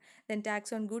സ്റ്റേറ്റ് ആണ്. Then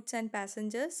tax on goods and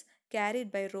passengers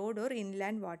carried by road or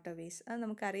inland waterways. അത്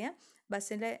നമുക്കറിയാം.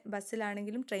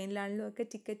 ബസ്സിലാണെങ്കിലും ട്രെയിനിലാണെങ്കിലും ഒക്കെ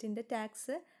ടിക്കറ്റിൻ്റെ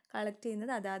ടാക്സ് കളക്ട്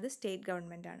ചെയ്യുന്നത് അതാത് സ്റ്റേറ്റ്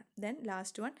ഗവൺമെൻറ് ആണ്. Then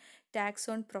last one tax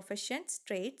on professions,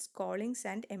 trades, callings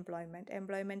and employment.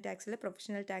 Employment ടാക്സിൽ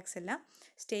professional tax എല്ലാം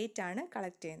state ആണ്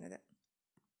collect ചെയ്യുന്നത്.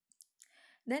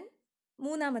 Then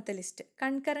മൂന്നാമത്തെ ലിസ്റ്റ്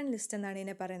കൺകറൻറ്റ് ലിസ്റ്റ് എന്നാണ്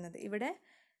ഇതിനെ പറയുന്നത്. ഇവിടെ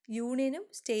യൂണിയനും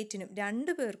സ്റ്റേറ്റിനും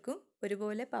രണ്ടു പേർക്കും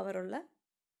ഒരുപോലെ പവറുള്ള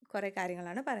കുറേ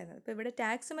കാര്യങ്ങളാണ് പറയുന്നത്. ഇപ്പോൾ ഇവിടെ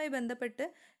ടാക്സുമായി ബന്ധപ്പെട്ട്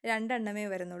രണ്ടെണ്ണമേ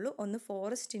വരുന്നുള്ളൂ. ഒന്ന്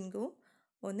ഫോറസ്റ്റ് ഇൻകവും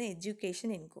ഒന്ന് എഡ്യൂക്കേഷൻ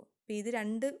ഇൻകവും. അപ്പോൾ ഇത്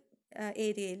രണ്ട്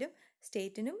ഏരിയയിലും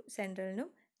സ്റ്റേറ്റിനും സെൻട്രലിനും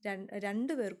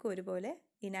രണ്ടു പേർക്കും ഒരുപോലെ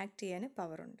ഇനാക്ട് ചെയ്യാൻ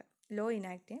പവറുണ്ട്, ലോ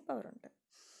ഇനാക്ട് ചെയ്യാൻ പവറുണ്ട്.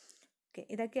 ഓക്കെ,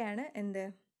 ഇതൊക്കെയാണ്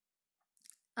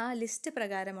ആ ലിസ്റ്റ്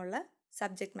പ്രകാരമുള്ള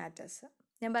സബ്ജക്റ്റ് മാറ്റേഴ്സ്.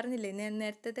 ഞാൻ പറഞ്ഞില്ലേ, ഞാൻ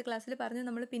നേരത്തെ ക്ലാസ്സിൽ പറഞ്ഞു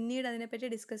നമ്മൾ പിന്നീട് അതിനെപ്പറ്റി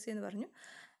ഡിസ്കസ് ചെയ്യുമെന്ന് പറഞ്ഞു.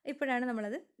 ഇപ്പോഴാണ്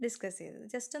നമ്മളത് ഡിസ്കസ് ചെയ്തത്.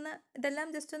 ഇതെല്ലാം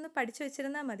ജസ്റ്റ് ഒന്ന് പഠിച്ചു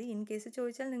വെച്ചിരുന്നാൽ മതി. ഇൻ കേസ്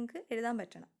ചോദിച്ചാൽ നിങ്ങൾക്ക് എഴുതാൻ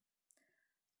പറ്റണം.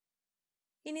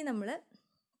 ഇനി നമ്മൾ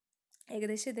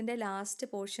ഏകദേശം ഇതിൻ്റെ ലാസ്റ്റ്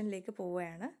പോർഷനിലേക്ക്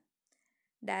പോവുകയാണ്.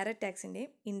 Direct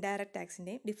ടാക്സിൻ്റെയും indirect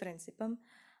ടാക്സിൻ്റെയും difference. ഇപ്പം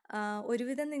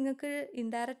ഒരുവിധം നിങ്ങൾക്ക്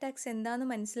ഇൻഡയറക്റ്റ് ടാക്സ് എന്താണെന്ന്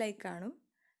മനസ്സിലായി കാണും.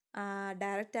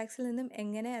 ഡയറക്റ്റ് ടാക്സിൽ നിന്നും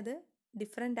എങ്ങനെ അത്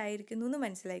ഡിഫറെൻ്റ് ആയിരിക്കുന്നു എന്ന്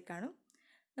മനസ്സിലായി കാണും.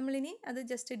 നമ്മളിനി അത്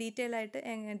ജസ്റ്റ് ഡീറ്റെയിൽ ആയിട്ട്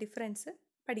ഡിഫറൻസ്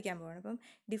പഠിക്കാൻ പോകണം. അപ്പം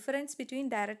difference between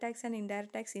direct tax and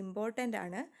indirect tax important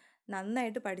ആണ്.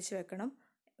 നന്നായിട്ട് പഠിച്ചു വെക്കണം.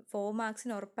 4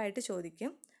 മാർക്സിന് ഉറപ്പായിട്ട്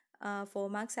ചോദിക്കും. 4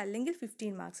 മാർക്സ് അല്ലെങ്കിൽ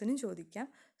 15 മാർക്സിനും ചോദിക്കാം.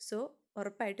 സോ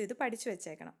ഉറപ്പായിട്ടും ഇത് പഠിച്ചു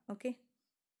വെച്ചേക്കണം. ഓക്കെ,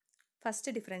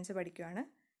 ഫസ്റ്റ് ഡിഫറൻസ് പഠിക്കുകയാണ്.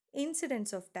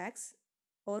 Incidents of tax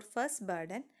or first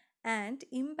burden and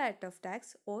impact of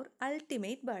tax or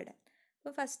ultimate burden.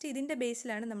 അപ്പോൾ ഫസ്റ്റ് ഇതിൻ്റെ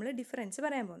ബേസിലാണ് നമ്മൾ ഡിഫറൻസ്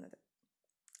പറയാൻ പോകുന്നത്.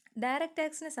 ഡയറക്റ്റ്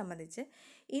ടാക്സിനെ സംബന്ധിച്ച്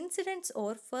incidents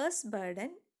or first burden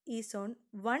is on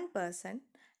one person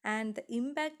and the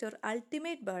impact or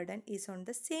ultimate burden is on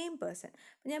the same person.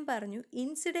 അപ്പോൾ ഞാൻ പറഞ്ഞു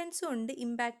ഇൻസിഡൻസും ഉണ്ട്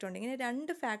ഇമ്പാക്റ്റും ഉണ്ട്. ഇങ്ങനെ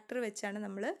രണ്ട് ഫാക്ടർ വെച്ചാണ്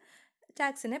നമ്മൾ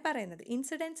ടാക്സിനെ പറയുന്നത്.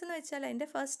 ഇൻസിഡൻസ് എന്ന് വെച്ചാൽ അതിൻ്റെ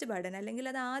ഫസ്റ്റ് ബർഡൻ അല്ലെങ്കിൽ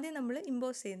അത് ആദ്യം നമ്മൾ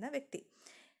ഇമ്പോസ് ചെയ്യുന്ന വ്യക്തി.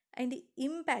 അതിൻ്റെ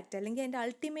ഇമ്പാക്റ്റ് അല്ലെങ്കിൽ അതിൻ്റെ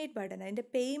അൾട്ടിമേറ്റ് ബർഡൻ, അതിൻ്റെ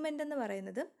പേയ്മെൻ്റ് എന്ന്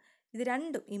പറയുന്നത്, ഇത്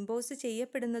രണ്ടും ഇമ്പോസ്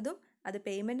ചെയ്യപ്പെടുന്നതും അത്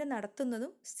പേയ്മെൻറ്റ്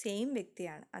നടത്തുന്നതും സെയിം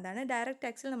വ്യക്തിയാണ്. അതാണ് ഡയറക്റ്റ്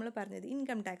ടാക്സിൽ നമ്മൾ പറഞ്ഞത്.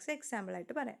 ഇൻകം ടാക്സ്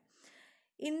എക്സാമ്പിളായിട്ട് പറയാം.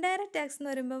 ഇൻഡയറക്റ്റ് ടാക്സ്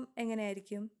എന്ന് പറയുമ്പം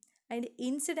എങ്ങനെയായിരിക്കും? അതിൻ്റെ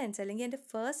ഇൻസിഡൻസ് അല്ലെങ്കിൽ അതിൻ്റെ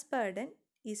first burden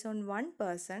is on one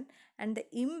person and the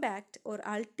impact or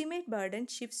ultimate burden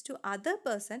shifts to other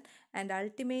person and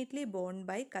ultimately borne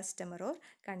by customer or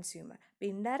consumer. അപ്പോൾ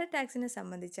ഇൻഡയറക്റ്റ് ടാക്സിനെ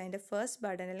സംബന്ധിച്ച് അതിൻ്റെ ഫസ്റ്റ്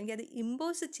ബർഡൻ അല്ലെങ്കിൽ അത്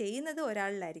ഇമ്പോസ് ചെയ്യുന്നത്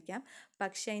ഒരാളിലായിരിക്കാം,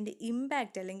 പക്ഷേ അതിൻ്റെ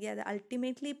ഇമ്പാക്റ്റ് അല്ലെങ്കിൽ അത്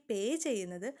അൾട്ടിമേറ്റ്ലി പേ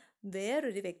ചെയ്യുന്നത്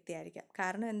വേറൊരു വ്യക്തിയായിരിക്കാം.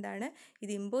 കാരണം എന്താണ്?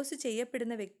 ഇത് ഇമ്പോസ്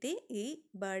ചെയ്യപ്പെടുന്ന വ്യക്തി ഈ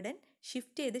ബർഡൻ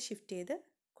ഷിഫ്റ്റ് ചെയ്ത്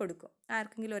കൊടുക്കും.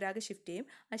 ആർക്കെങ്കിലും ഒരാൾക്ക് ഷിഫ്റ്റ് ചെയ്യും,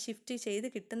 ആ ഷിഫ്റ്റ് ചെയ്ത്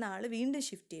കിട്ടുന്ന ആൾ വീണ്ടും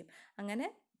ഷിഫ്റ്റ് ചെയ്യും. അങ്ങനെ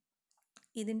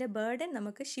ഇതിൻ്റെ ബർഡൻ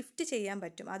നമുക്ക് ഷിഫ്റ്റ് ചെയ്യാൻ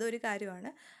പറ്റും. അതൊരു കാര്യമാണ്.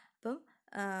 അപ്പം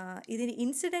ഇതിന്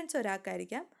ഇൻസിഡൻസ്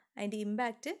ഒരാൾക്കായിരിക്കാം, അതിൻ്റെ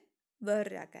ഇമ്പാക്റ്റ്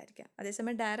വേറൊരാൾക്കായിരിക്കാം.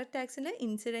 അതേസമയം ഡയറക്റ്റ് ടാക്സിൽ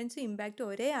ഇൻസിഡൻസും ഇമ്പാക്റ്റും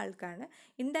ഒരേ ആൾക്കാണ്.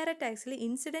 ഇൻഡയറക്റ്റ് ടാക്സിൽ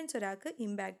ഇൻസിഡൻസ് ഒരാൾക്ക്,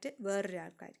 ഇമ്പാക്റ്റ്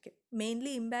വേറൊരാൾക്കായിരിക്കും.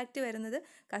 മെയിൻലി ഇമ്പാക്റ്റ് വരുന്നത്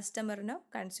കസ്റ്റമറിനോ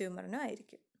കൺസ്യൂമറിനോ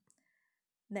ആയിരിക്കും.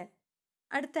 ദെൻ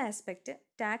അടുത്ത aspect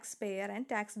tax pair and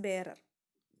tax bearer.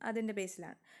 അതിൻ്റെ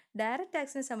ബേസിലാണ്. ഡയറക്റ്റ്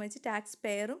ടാക്സിനെ സംബന്ധിച്ച് ടാക്സ്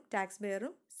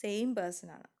ബെയറും സെയിം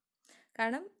പേഴ്സണാണ്.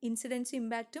 കാരണം ഇൻസിഡൻസും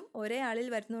ഇമ്പാക്റ്റും ഒരേ ആളിൽ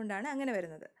വരുന്നതുകൊണ്ടാണ് അങ്ങനെ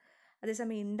വരുന്നത്.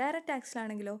 അതേസമയം indirect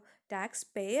ടാക്സിലാണെങ്കിലോ tax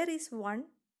pair is one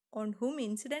on whom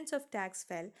incidence of tax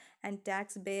fell and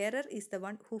tax bearer is the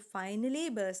one who finally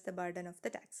bears the burden of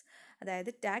the tax.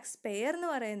 അതായത് ടാക്സ് പെയർ എന്ന്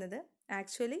പറയുന്നത്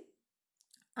ആക്ച്വലി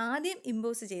ആദ്യം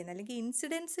ഇമ്പോസ് ചെയ്യുന്ന അല്ലെങ്കിൽ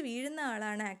ഇൻസിഡൻസ് വീഴുന്ന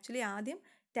ആളാണ് ആക്ച്വലി ആദ്യം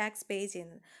tax പേ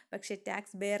ചെയ്യുന്നത്. പക്ഷേ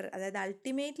ടാക്സ് ബെയർ അതായത്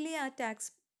അൾട്ടിമേറ്റ്ലി ആ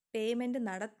ടാക്സ് പേയ്മെൻറ്റ്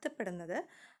നടത്തപ്പെടുന്നത്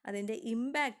അതിൻ്റെ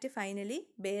ഇമ്പാക്റ്റ് ഫൈനലി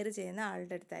ബെയർ ചെയ്യുന്ന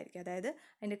ആളുടെ അടുത്തായിരിക്കും. അതായത്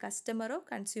അതിൻ്റെ കസ്റ്റമറോ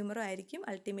കൺസ്യൂമറോ ആയിരിക്കും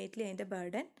അൾട്ടിമേറ്റ്ലി അതിൻ്റെ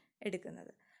ബർഡൻ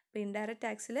എടുക്കുന്നത്. അപ്പോൾ ഇൻഡയറക്റ്റ്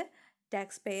ടാക്സിൽ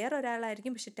ടാക്സ് പെയർ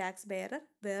ഒരാളായിരിക്കും, പക്ഷേ ടാക്സ് ബെയറർ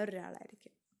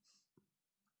വേറൊരാളായിരിക്കും.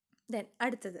 ദെൻ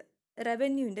അടുത്തത്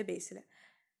റവന്യൂവിൻ്റെ ബേസിൽ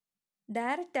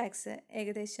ഡയറക്റ്റ് ടാക്സ്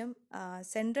ഏകദേശം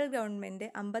സെൻട്രൽ ഗവൺമെൻറ്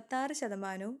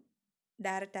 56%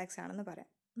 ഡയറക്റ്റ് ടാക്സ് ആണെന്ന് പറയാം.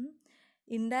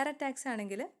 ഇൻഡയറക്റ്റ് ടാക്സ്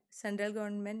ആണെങ്കിൽ സെൻട്രൽ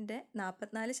ഗവൺമെൻറ്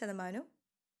 44%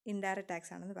 ഇൻഡയറക്റ്റ്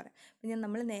ടാക്സ് ആണെന്ന് പറയാം. അപ്പം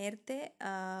നമ്മൾ നേരത്തെ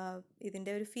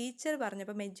ഇതിൻ്റെ ഒരു ഫീച്ചർ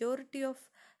പറഞ്ഞപ്പോൾ majority of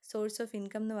swords of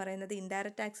income എന്ന് പറയുന്നത്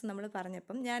ഇൻഡയറക്റ്റ് ടാക്സ് നമ്മൾ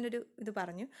പറഞ്ഞപ്പം ഞാനൊരു ഇത്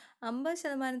പറഞ്ഞു,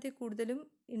 50% കൂടുതലും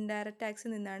ഇൻഡയറക്റ്റ്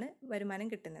ടാക്സിൽ നിന്നാണ് വരുമാനം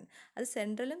കിട്ടുന്നത്. അത്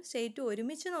സെൻട്രലും സ്റ്റേറ്റും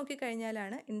ഒരുമിച്ച്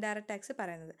നോക്കിക്കഴിഞ്ഞാലാണ് ഇൻഡയറക്റ്റ് ടാക്സ്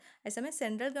പറയുന്നത്. അതേസമയം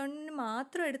സെൻട്രൽ ഗവൺമെൻറ്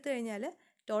മാത്രം എടുത്തു കഴിഞ്ഞാൽ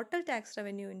ടോട്ടൽ ടാക്സ്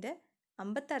റവന്യൂവിൻ്റെ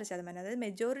 56%, അതായത്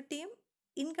മെജോറിറ്റിയും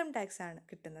ഇൻകം ടാക്സ് ആണ്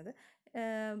കിട്ടുന്നത്.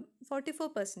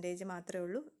 44% മാത്രമേ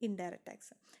ഉള്ളൂ ഇൻഡയറക്റ്റ്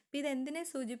ടാക്സ്. അപ്പോൾ ഇതെന്തിനെ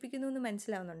സൂചിപ്പിക്കുന്നു എന്ന്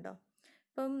മനസ്സിലാവുന്നുണ്ടോ?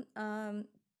 ഇപ്പം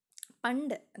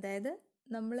പണ്ട്, അതായത്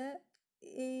നമ്മൾ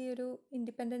ഈ ഒരു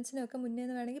ഇൻഡിപെൻഡൻസിനൊക്കെ മുന്നേ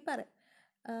എന്ന് വേണമെങ്കിൽ പറയാം,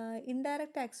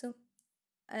 ഇൻഡയറക്റ്റ് ടാക്സും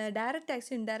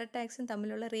ഇൻഡയറക്റ്റ് ടാക്സും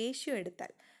തമ്മിലുള്ള റേഷ്യോ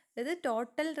എടുത്താൽ, അതായത്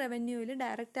ടോട്ടൽ റവന്യൂവിൽ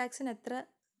ഡയറക്റ്റ് ടാക്സിന് എത്ര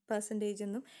പെർസെൻറ്റേജ്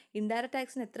എന്നും ഇൻഡയറക്റ്റ്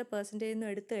ടാക്സിന് എത്ര പെർസെൻറ്റേജ് എന്നും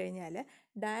എടുത്തു കഴിഞ്ഞാൽ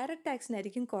ഡയറക്റ്റ്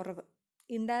ടാക്സിനായിരിക്കും കുറവ്,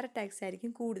 ഇൻഡയറക്റ്റ് ടാക്സ്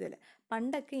ആയിരിക്കും കൂടുതൽ.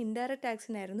 പണ്ടൊക്കെ ഇൻഡയറക്റ്റ്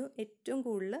ടാക്സിനായിരുന്നു ഏറ്റവും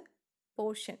കൂടുതൽ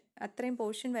പോർഷൻ, അത്രയും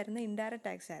പോർഷൻ വരുന്ന ഇൻഡയറക്റ്റ്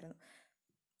ടാക്സ് ആയിരുന്നു.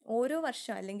 ഓരോ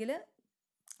വർഷം അല്ലെങ്കിൽ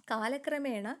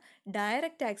കാലക്രമേണ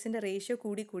ഡയറക്റ്റ് ടാക്സിൻ്റെ റേഷ്യോ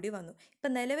കൂടി കൂടി വന്നു.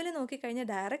 ഇപ്പം നിലവിൽ നോക്കിക്കഴിഞ്ഞാൽ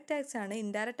ഡയറക്റ്റ് ടാക്സ് ആണ്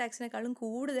ഇൻഡയറക്റ്റ് ടാക്സിനേക്കാളും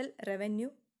കൂടുതൽ റവന്യൂ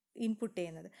ഇൻപുട്ട്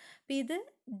ചെയ്യുന്നത്. അപ്പോൾ ഇത്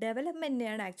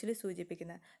ഡെവലപ്മെൻറ്റിനെയാണ് ആക്ച്വലി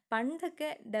സൂചിപ്പിക്കുന്നത്. പണ്ടൊക്കെ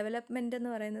ഡെവലപ്മെൻ്റ് എന്ന്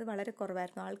പറയുന്നത് വളരെ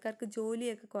കുറവായിരുന്നു, ആൾക്കാർക്ക്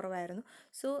ജോലിയൊക്കെ കുറവായിരുന്നു.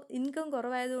 സോ ഇൻകം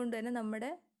കുറവായതുകൊണ്ട് തന്നെ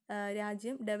നമ്മുടെ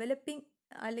രാജ്യം ഡെവലപ്പിംഗ്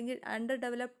അല്ലെങ്കിൽ അണ്ടർ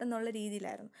ഡെവലപ്ഡ് എന്നുള്ള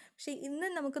രീതിയിലായിരുന്നു. പക്ഷേ ഇന്ന്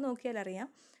നമുക്ക് നോക്കിയാൽ അറിയാം,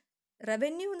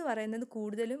 റവന്യൂ എന്ന് പറയുന്നത്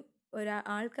കൂടുതലും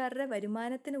ആൾക്കാരുടെ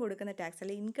വരുമാനത്തിന് കൊടുക്കുന്ന ടാക്സ്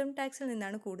അല്ലെങ്കിൽ ഇൻകം ടാക്സിൽ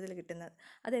നിന്നാണ് കൂടുതൽ കിട്ടുന്നത്.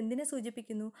 അതെന്തിനെ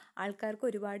സൂചിപ്പിക്കുന്നു? ആൾക്കാർക്ക്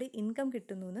ഒരുപാട് ഇൻകം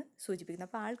കിട്ടുന്നു എന്ന് സൂചിപ്പിക്കുന്നു.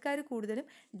 അപ്പോൾ ആൾക്കാർ കൂടുതലും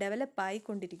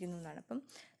ഡെവലപ്പായിക്കൊണ്ടിരിക്കുന്നു എന്നാണ്. അപ്പം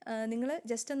നിങ്ങൾ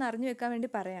ജസ്റ്റ് ഒന്ന് അറിഞ്ഞു വെക്കാൻ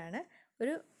വേണ്ടി പറയാണ്,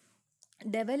 ഒരു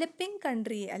ഡെവലപ്പിംഗ്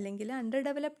കൺട്രി അല്ലെങ്കിൽ അണ്ടർ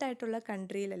ഡെവലപ്ഡ് ആയിട്ടുള്ള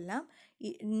കൺട്രിയിലെല്ലാം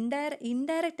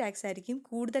ഇൻഡയറക്റ്റ് ടാക്സ് ആയിരിക്കും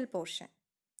കൂടുതൽ പോർഷൻ,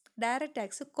 ഡയറക്റ്റ്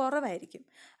ടാക്സ് കുറവായിരിക്കും.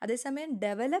 അതേസമയം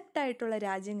ഡെവലപ്ഡ് ആയിട്ടുള്ള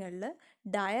രാജ്യങ്ങളിൽ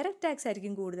ഡയറക്റ്റ് ടാക്സ്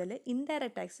ആയിരിക്കും കൂടുതൽ,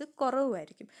 ഇൻഡയറക്റ്റ് ടാക്സ്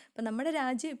കുറവുമായിരിക്കും. അപ്പം നമ്മുടെ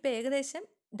രാജ്യം ഇപ്പോൾ ഏകദേശം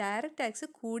ഡയറക്റ്റ് ടാക്സ്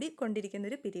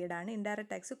കൂടിക്കൊണ്ടിരിക്കുന്ന ഒരു പീരീഡാണ്,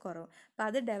 ഇൻഡയറക്റ്റ് ടാക്സ് കുറവ്. അപ്പോൾ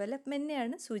അത്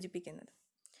ഡെവലപ്മെൻറ്റിനെയാണ് സൂചിപ്പിക്കുന്നത്.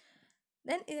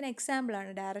 ദെൻ ഇതിന് എക്സാമ്പിളാണ്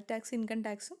ഡയറക്റ്റ് ടാക്സ് ഇൻകം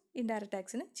ടാക്സും ഇൻഡയറക്റ്റ്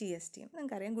ടാക്സിന് GSTയും.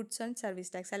 നമുക്കറിയാം ഗുഡ്സ് ആൻഡ്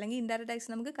സർവീസ് ടാക്സ്, അല്ലെങ്കിൽ ഇൻഡയറക്റ്റ്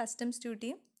ടാക്സ് നമുക്ക് കസ്റ്റംസ്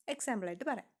ഡ്യൂട്ടിയും എക്സാമ്പിളായിട്ട്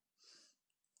പറയാം.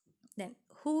 Then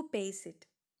who pays it?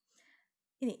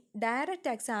 ഇനി ഡയറക്റ്റ്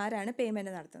ടാക്സ് ആരാണ്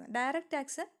പേയ്മെൻറ്റ് നടത്തുന്നത്? Direct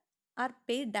tax are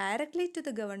paid directly to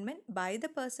the government by the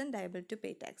person liable to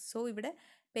pay tax. So ഇവിടെ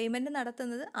payment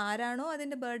നടത്തുന്നത് ആരാണോ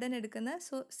അതിൻ്റെ ബർഡൻ എടുക്കുന്നത്,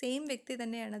 സോ സെയിം വ്യക്തി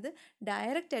തന്നെയാണത്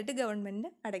ഡയറക്റ്റ് ആയിട്ട്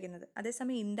ഗവൺമെൻറ് അടയ്ക്കുന്നത്.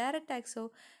 അതേസമയം indirect ടാക്സോ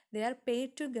they are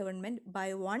paid to government by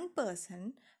one person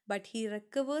but he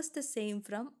recovers the same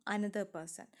from another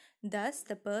person. Thus,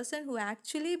 the person who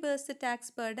actually bears the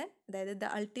tax burden, അതായത്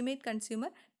the ultimate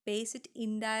consumer, pays it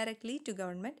indirectly to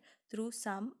government through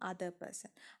some other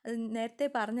person. അത് നേരത്തെ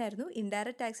പറഞ്ഞായിരുന്നു,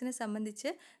 indirect ടാക്സിനെ സംബന്ധിച്ച്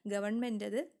government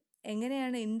അത്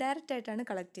എങ്ങനെയാണ് indirect ആയിട്ടാണ്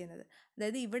collect ചെയ്യുന്നത്.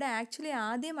 അതായത് ഇവിടെ ആക്ച്വലി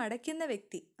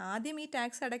ആദ്യം ഈ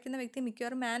ടാക്സ് അടയ്ക്കുന്ന വ്യക്തി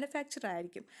മിക്കവാറും മാനുഫാക്ചർ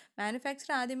ആയിരിക്കും. മാനുഫാക്ചർ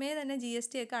ആദ്യമേ തന്നെ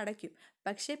GST ഒക്കെ അടയ്ക്കും.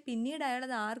 പക്ഷേ പിന്നീട്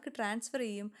അയാളത് ആർക്ക് ട്രാൻസ്ഫർ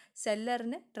ചെയ്യും?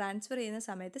 സെല്ലറിന് ട്രാൻസ്ഫർ ചെയ്യുന്ന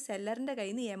സമയത്ത് സെല്ലറിൻ്റെ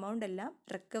കയ്യിൽ നിന്ന് ഈ എമൗണ്ട് എല്ലാം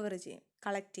റിക്കവർ ചെയ്യും,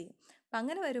 കളക്ട് ചെയ്യും. അപ്പം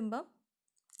അങ്ങനെ വരുമ്പം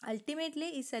അൾട്ടിമേറ്റ്ലി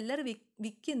ഈ സെല്ലർ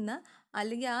വിൽക്കുന്ന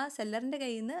അല്ലെങ്കിൽ ആ സെല്ലറിൻ്റെ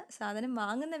കയ്യിൽ നിന്ന് സാധനം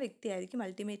വാങ്ങുന്ന വ്യക്തിയായിരിക്കും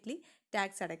അൾട്ടിമേറ്റ്ലി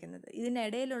ടാക്സ് അടയ്ക്കുന്നത്.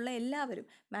 ഇതിനിടയിലുള്ള എല്ലാവരും,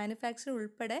 മാനുഫാക്ചർ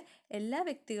ഉൾപ്പെടെ എല്ലാ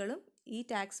വ്യക്തികളും ഈ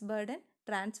ടാക്സ് ബർഡൻ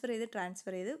ട്രാൻസ്ഫർ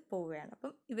ചെയ്ത് പോവുകയാണ്.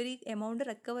 അപ്പം ഇവർ ഈ എമൗണ്ട്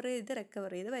റിക്കവർ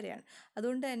ചെയ്ത് വരികയാണ്.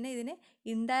 അതുകൊണ്ട് തന്നെ ഇതിനെ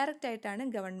ഇൻഡയറക്റ്റ് ആയിട്ടാണ്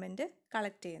ഗവൺമെൻറ്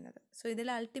കളക്ട് ചെയ്യുന്നത്. സോ ഇതിൽ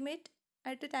അൾട്ടിമേറ്റ്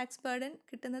ആയിട്ട് ടാക്സ് ബർഡൻ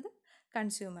കിട്ടുന്നത്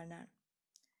കൺസ്യൂമറിനാണ്.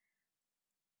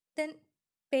 Then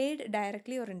paid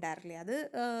directly or indirectly, അത്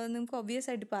നമുക്ക് ഒബ്വിയസ്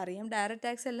ആയിട്ട് ഇപ്പോൾ അറിയാം. ഡയറക്റ്റ്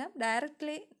ടാക്സ് എല്ലാം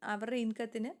ഡയറക്റ്റ്ലി അവരുടെ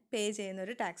ഇൻകത്തിന് പേ ചെയ്യുന്ന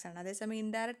ഒരു ടാക്സാണ്. അതേസമയം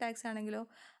ഇൻഡയറക്റ്റ് ടാക്സ് ആണെങ്കിലോ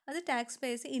അത് ടാക്സ്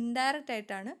പേയേഴ്സ് ഇൻഡയറക്റ്റ്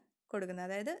ആയിട്ടാണ് കൊടുക്കുന്നത്.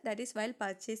 അതായത് that is while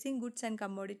purchasing goods and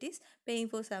commodities,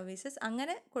 paying four services,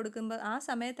 അങ്ങനെ കൊടുക്കുമ്പോൾ ആ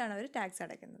സമയത്താണ് അവർ ടാക്സ്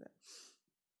അടയ്ക്കുന്നത്.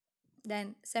 Then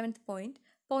 7th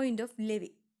point of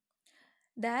levy.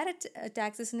 Direct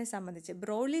ടാക്സസിനെ സംബന്ധിച്ച്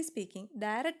broadly speaking,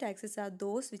 direct taxes are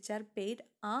those which are paid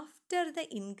after the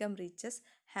income reaches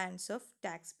hands of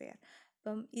tax pair.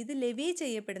 അപ്പം ഇത് levy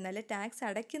ചെയ്യപ്പെടുന്ന അല്ലെ ടാക്സ്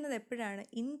അടയ്ക്കുന്നത് എപ്പോഴാണ്?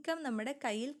 ഇൻകം നമ്മുടെ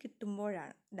കയ്യിൽ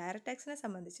കിട്ടുമ്പോഴാണ് ഡയറക്റ്റ് ടാക്സിനെ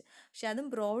സംബന്ധിച്ച്. പക്ഷെ അതും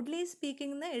ബ്രോഡ്ലി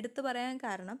സ്പീക്കിംഗ് എന്ന് എടുത്തു പറയാൻ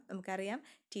കാരണം നമുക്കറിയാം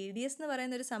TDS എന്ന്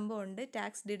പറയുന്ന ഒരു സംഭവമുണ്ട്,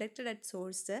 ടാക്സ് ഡിഡക്റ്റഡ് അറ്റ്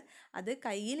സോഴ്സ്. അത്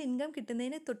കയ്യിൽ ഇൻകം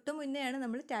കിട്ടുന്നതിന് തൊട്ട് മുന്നെയാണ്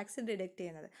നമ്മൾ ടാക്സ് ഡിഡക്റ്റ്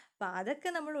ചെയ്യുന്നത്. അപ്പോൾ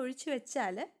അതൊക്കെ നമ്മൾ ഒഴിച്ചു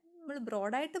വെച്ചാൽ, നമ്മൾ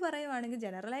ബ്രോഡായിട്ട് പറയുവാണെങ്കിൽ,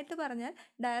 ജനറലായിട്ട് പറഞ്ഞാൽ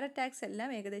ഡയറക്റ്റ് ടാക്സ് എല്ലാം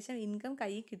ഏകദേശം ഇൻകം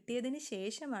കയ്യിൽ കിട്ടിയതിന്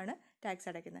ശേഷമാണ് ടാക്സ്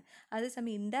അടയ്ക്കുന്നത്.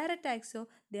 അതേസമയം indirect ടാക്സോ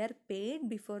they are paid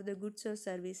before the goods or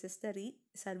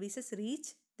services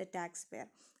reach the tax pair.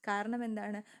 കാരണം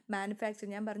എന്താണ്?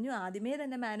 ഞാൻ പറഞ്ഞു ആദ്യമേ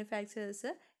തന്നെ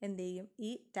മാനുഫാക്ചറേഴ്സ് എന്ത് ചെയ്യും?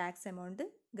 ഈ ടാക്സ് എമൗണ്ട്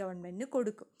ഗവൺമെൻറ്റിന്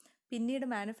കൊടുക്കും. പിന്നീട്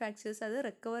മാനുഫാക്ചറേഴ്സ് അത്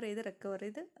റിക്കവർ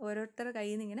ചെയ്ത് ഓരോരുത്തരുടെ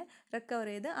കയ്യിൽ നിന്ന് ഇങ്ങനെ റിക്കവർ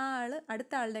ചെയ്ത്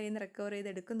അടുത്ത ആളുടെ കയ്യിൽ നിന്ന് റിക്കവർ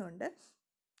ചെയ്ത് എടുക്കുന്നുണ്ട്.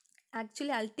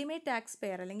 ആക്ച്വലി അൾട്ടിമേറ്റ് ടാക്സ്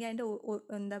പെയർ അല്ലെങ്കിൽ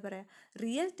അതിൻ്റെ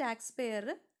റിയൽ ടാക്സ് പെയർ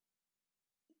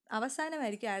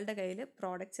അവസാനമായിരിക്കും അയാളുടെ കയ്യിൽ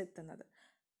പ്രോഡക്റ്റ്സ് എത്തുന്നത്.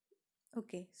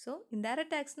 ഓക്കെ, സോ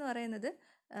ഇൻഡയറക്റ്റ് ടാക്സ് എന്ന് പറയുന്നത്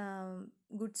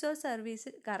goods or service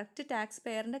correct tax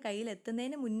പെയറിൻ്റെ കയ്യിൽ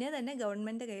എത്തുന്നതിന് മുന്നേ തന്നെ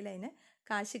ഗവൺമെൻറ് കയ്യിൽ അതിന്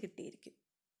കാശ് കിട്ടിയിരിക്കും.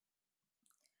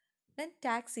 Then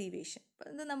tax ഈവേഷൻ.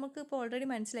 ഇത് നമുക്ക് ഇപ്പോൾ ഓൾറെഡി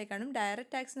മനസ്സിലായി കാണും.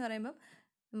 ഡയറക്റ്റ് ടാക്സ് എന്ന് പറയുമ്പം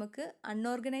നമുക്ക്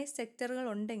അൺഓർഗനൈസ്ഡ് സെക്ടറുകൾ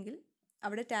ഉണ്ടെങ്കിൽ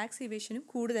അവിടെ ടാക്സ് ഈവേഷനും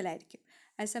കൂടുതലായിരിക്കും.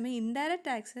 അതേസമയം ഇൻഡയറക്റ്റ്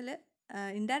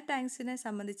ടാക്സിനെ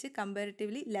സംബന്ധിച്ച്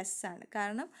കമ്പാരിറ്റീവ്ലി ലെസ്സാണ്.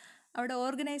 കാരണം അവിടെ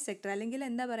ഓർഗനൈസ് സെക്ടർ അല്ലെങ്കിൽ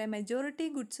എന്താ പറയുക മെജോറിറ്റി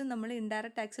ഗുഡ്സും നമ്മൾ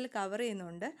ഇൻഡയറക്റ്റ് ടാക്സിൽ കവർ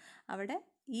ചെയ്യുന്നുണ്ട്. അവിടെ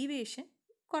ഈവേഷൻ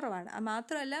കുറവാണ്.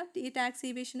 മാത്രമല്ല ഈ ടാക്സ്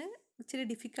ഈവേഷന് ഇച്ചിരി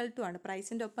ഡിഫിക്കൽട്ടുമാണ്.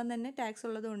 പ്രൈസിൻ്റെ ഒപ്പം തന്നെ ടാക്സ്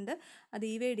ഉള്ളതുകൊണ്ട് അത്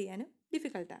ഈവേഡ് ചെയ്യാനും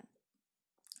ഡിഫിക്കൽട്ടാണ്.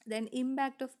 Then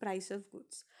impact of price of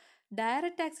goods.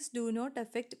 Direct taxes do not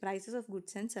effect prices of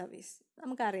goods and service.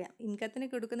 നമുക്കറിയാം ഇൻകത്തിന്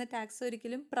കൊടുക്കുന്ന ടാക്സ്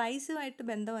ഒരിക്കലും പ്രൈസുമായിട്ട്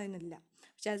ബന്ധമൊന്നുമില്ല.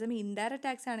 പക്ഷേ അതേസമയം ഇൻഡയറക്റ്റ്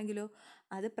ടാക്സ് ആണെങ്കിലോ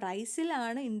അത്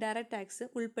പ്രൈസിലാണ് ഇൻഡയറക്റ്റ് ടാക്സ്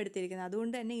ഉൾപ്പെടുത്തിയിരിക്കുന്നത്.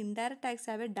 അതുകൊണ്ട് തന്നെ indirect tax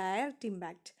have A direct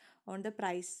impact on the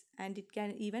price and it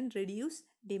can even reduce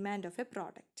demand of A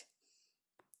product.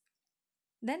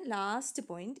 Then last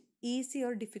point, easy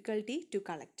or difficulty to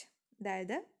collect.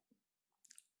 അതായത്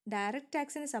direct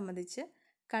ടാക്സിനെ സംബന്ധിച്ച്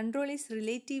control is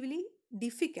relatively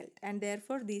difficult and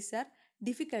therefore these are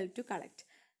difficult to collect.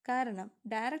 കാരണം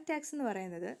direct tax എന്ന്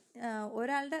പറയുന്നത്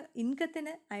ഒരാളുടെ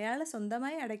ഇൻകത്തിന് അയാൾ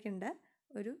സ്വന്തമായി അടയ്ക്കേണ്ട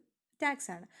ഒരു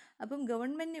ടാക്സാണ്. അപ്പം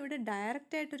ഗവൺമെൻറ്റിന് ഇവിടെ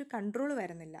ഡയറക്റ്റായിട്ടൊരു കൺട്രോൾ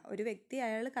വരുന്നില്ല. ഒരു വ്യക്തി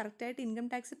അയാൾ കറക്റ്റായിട്ട് ഇൻകം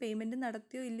ടാക്സ് പേയ്മെൻറ്റ്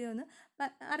നടത്തിയോ ഇല്ലയോ എന്ന്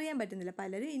അറിയാൻ പറ്റുന്നില്ല.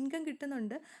 പലരും ഇൻകം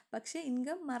കിട്ടുന്നുണ്ട്, പക്ഷേ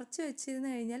ഇൻകം മറച്ചു വെച്ചിരുന്നു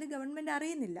കഴിഞ്ഞാൽ ഗവൺമെൻറ്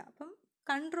അറിയുന്നില്ല. അപ്പം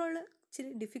കൺട്രോൾ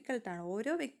ഇച്ചിരി ഡിഫിക്കൽട്ടാണ്.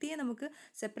 ഓരോ വ്യക്തിയെ നമുക്ക്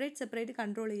സെപ്പറേറ്റ്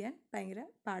കൺട്രോൾ ചെയ്യാൻ ഭയങ്കര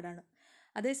പാടാണ്.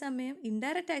 അതേസമയം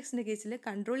ഇൻഡയറക്റ്റ് ടാക്സിൻ്റെ കേസിൽ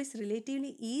control is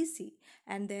relatively easy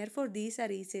and therefore these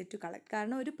are easy to collect.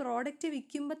 കാരണം ഒരു പ്രോഡക്റ്റ്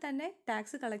വിൽക്കുമ്പോൾ തന്നെ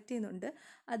ടാക്സ് കളക്ട് ചെയ്യുന്നുണ്ട്.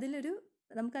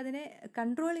 നമുക്കതിനെ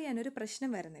കൺട്രോൾ ചെയ്യാനൊരു പ്രശ്നം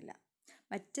വരുന്നില്ല.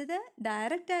 മറ്റേത്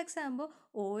ഡയറക്റ്റ് ടാക്സ് ആകുമ്പോൾ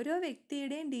ഓരോ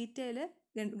വ്യക്തിയുടെയും ഡീറ്റെയിൽ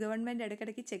ഗവൺമെൻറ്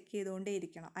ഇടയ്ക്കിടയ്ക്ക് ചെക്ക്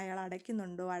ചെയ്തുകൊണ്ടേയിരിക്കണം, അയാൾ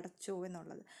അടയ്ക്കുന്നുണ്ടോ അടച്ചോ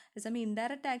എന്നുള്ളത്. അതേസമയം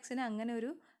ഇൻഡയറക്റ്റ് ടാക്സിന് അങ്ങനെ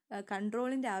ഒരു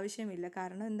കൺട്രോളിൻ്റെ ആവശ്യമില്ല.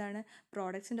 കാരണം എന്താണ്,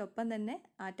 പ്രോഡക്ട്സിൻ്റെ ഒപ്പം തന്നെ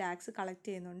ആ ടാക്സ് കളക്ട്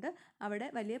ചെയ്യുന്നുണ്ട്, അവിടെ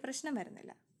വലിയ പ്രശ്നം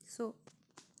വരുന്നില്ല. സോ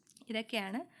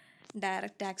ഇതൊക്കെയാണ്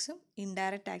ഡയറക്റ്റ് ടാക്സും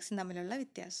ഇൻഡയറക്റ്റ് ടാക്സും തമ്മിലുള്ള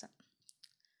വ്യത്യാസം.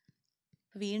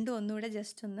 വീണ്ടും ഒന്നുകൂടെ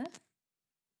ജസ്റ്റ് ഒന്ന്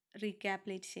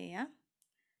റീക്യാപ്ലേറ്റ് ചെയ്യാം.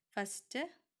 ഫസ്റ്റ്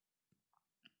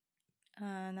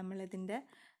നമ്മളിതിൻ്റെ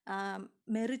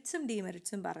മെറിറ്റ്സും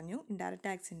ഡീമെറിറ്റ്സും പറഞ്ഞു. ഇൻഡയറക്റ്റ്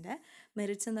ടാക്സിൻ്റെ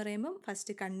മെറിറ്റ്സ് എന്ന് പറയുമ്പം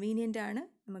ഫസ്റ്റ് കൺവീനിയൻ്റ് ആണ്.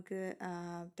 നമുക്ക്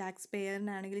ടാക്സ്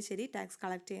പേയറിനാണെങ്കിലും ശരി ടാക്സ്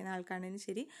കളക്ട് ചെയ്യുന്ന ആൾക്കാണെങ്കിലും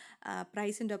ശരി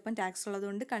പ്രൈസിൻ്റെ ഒപ്പം ടാക്സ്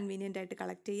ഉള്ളതുകൊണ്ട് കൺവീനിയൻ്റ് ആയിട്ട്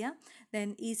കളക്ട് ചെയ്യാം. ദെൻ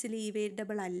ഈസിലി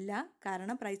ഈവേഡബിൾ അല്ല,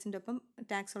 കാരണം പ്രൈസിൻ്റെ ഒപ്പം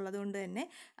ടാക്സ് ഉള്ളതുകൊണ്ട് തന്നെ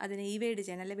അതിനെ ഈവേഡ്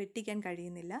ചെയ്യാൻ അല്ലെ വെട്ടിക്കാൻ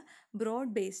കഴിയുന്നില്ല.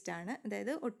 ബ്രോഡ് ബേസ്ഡ് ആണ്,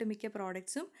 അതായത് ഒട്ടുമിക്ക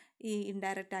പ്രോഡക്ട്സും ഈ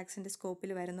ഇൻഡയറക്റ്റ് ടാക്സിൻ്റെ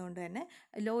സ്കോപ്പിൽ വരുന്നതുകൊണ്ട് തന്നെ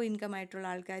ലോ ഇൻകം ആയിട്ടുള്ള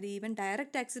ആൾക്കാർ, ഈവൻ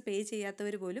ഡയറക്റ്റ് ടാക്സ് പേ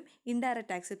ചെയ്യാത്തവർ പോലും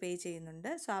ഇൻഡയറക്റ്റ് ടാക്സ് പേ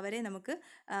ചെയ്യുന്നുണ്ട്. സോ അവരെ നമുക്ക്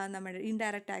നമ്മുടെ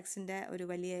ഇൻഡയറക്റ്റ് ടാക്സിൻ്റെ ഒരു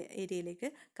വലിയ ഏരിയയിലേക്ക്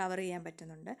കവർ ചെയ്യാൻ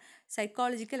പറ്റുന്നുണ്ട്.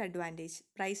 സൈക്കോളജിക്കൽ അഡ്വാൻറ്റേജ്,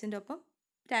 പ്രൈസിൻ്റെ ഒപ്പം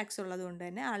ടാക്സ് ഉള്ളതുകൊണ്ട്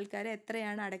തന്നെ ആൾക്കാർ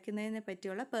എത്രയാണ് അടയ്ക്കുന്നതിനെ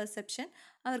പറ്റിയുള്ള പെർസെപ്ഷൻ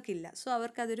അവർക്കില്ല. സോ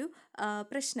അവർക്കതൊരു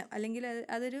പ്രശ്നം അല്ലെങ്കിൽ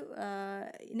അതൊരു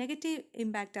നെഗറ്റീവ്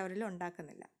ഇമ്പാക്റ്റ് അവരിൽ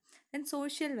ഉണ്ടാക്കുന്നില്ല. ദെൻ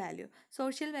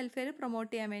സോഷ്യൽ വെൽഫെയർ പ്രൊമോട്ട്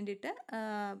ചെയ്യാൻ വേണ്ടിയിട്ട്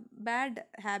ബാഡ്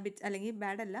ഹാബിറ്റ്സ് അല്ലെങ്കിൽ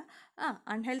ബാഡല്ല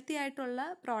അൺഹെൽത്തി ആയിട്ടുള്ള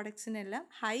പ്രോഡക്ട്സിനെല്ലാം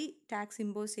ഹൈ ടാക്സ്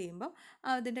ഇമ്പോസ് ചെയ്യുമ്പോൾ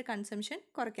അതിൻ്റെ കൺസംഷൻ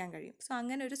കുറയ്ക്കാൻ കഴിയും. സോ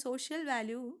അങ്ങനെ ഒരു സോഷ്യൽ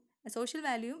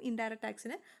വാല്യൂവും ഇൻഡയറക്റ്റ്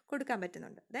ടാക്സിന് കൊടുക്കാൻ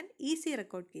പറ്റുന്നുണ്ട്. ദെൻ ഈസി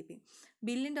റെക്കോർഡ് കീപ്പിംഗ്,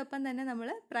 ബില്ലിൻ്റെ ഒപ്പം തന്നെ നമ്മൾ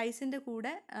പ്രൈസിൻ്റെ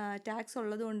കൂടെ ടാക്സ്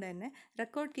ഉള്ളതുകൊണ്ട് തന്നെ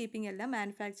റെക്കോർഡ് കീപ്പിംഗ് എല്ലാം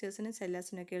മാനുഫാക്ചേഴ്സിനും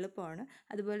സെല്ലേഴ്സിനൊക്കെ എളുപ്പമാണ്.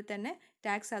 അതുപോലെ തന്നെ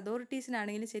ടാക്സ്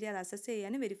അതോറിറ്റീസിനാണെങ്കിലും ശരി അത് അസസ്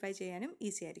ചെയ്യാനും വെരിഫൈ ചെയ്യാനും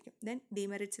ഈസി ആയിരിക്കും. ദെൻ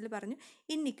ഡീമെറിറ്റ്സിൽ പറഞ്ഞു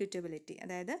ഇൻഇക്വിറ്റബിലിറ്റി,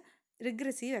 അതായത്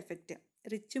റിഗ്രസീവ് എഫക്റ്റ്,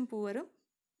 റിച്ചും പൂവറും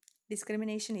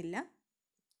ഡിസ്ക്രിമിനേഷൻ ഇല്ല,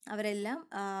 അവരെല്ലാം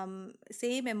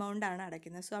സെയിം എമൗണ്ട് ആണ്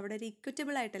അടയ്ക്കുന്നത്. സോ അവിടെ ഒരു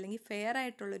ഇക്വിറ്റബിൾ ആയിട്ട് അല്ലെങ്കിൽ ഫെയർ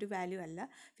ആയിട്ടുള്ളൊരു വാല്യൂ അല്ല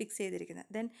ഫിക്സ് ചെയ്തിരിക്കുന്നത്.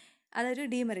 ദെൻ അതൊരു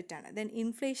ഡീമെറിറ്റ് ആണ്. ദെൻ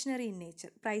ഇൻഫ്ലേഷണറി ഇൻ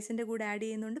നേച്ചർ, പ്രൈസിൻ്റെ കൂടെ ആഡ്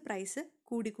ചെയ്യുന്നതുകൊണ്ട് പ്രൈസ്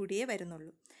കൂടിയേ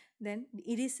വരുന്നുള്ളൂ. Then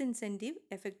it incentive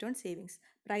effect on savings,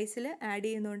 പ്രൈസിൽ ആഡ്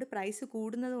ചെയ്യുന്നതുകൊണ്ട് പ്രൈസ്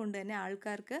കൂടുന്നത് കൊണ്ട് തന്നെ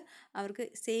അവർക്ക്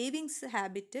സേവിങ്സ്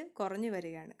ഹാബിറ്റ് കുറഞ്ഞു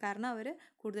വരികയാണ്. കാരണം അവർ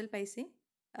കൂടുതൽ പൈസയും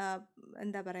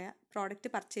പ്രോഡക്റ്റ്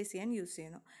പർച്ചേസ് ചെയ്യാൻ യൂസ്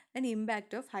ചെയ്യുന്നു. Then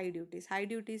impact of high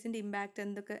ഡ്യൂട്ടീസിൻ്റെ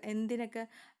impact എന്തിനൊക്കെ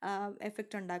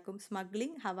എഫക്റ്റ് ഉണ്ടാക്കും?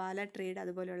 സ്മഗ്ലിംഗ്, ഹവാല ട്രേഡ്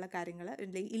അതുപോലെയുള്ള കാര്യങ്ങൾ,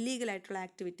 ഇല്ലീഗലായിട്ടുള്ള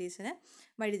ആക്ടിവിറ്റീസിന്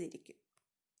വഴിതിരിക്കും.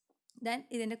 ദെൻ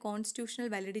ഇതിൻ്റെ കോൺസ്റ്റിറ്റ്യൂഷണൽ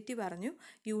വാലിഡിറ്റി പറഞ്ഞു,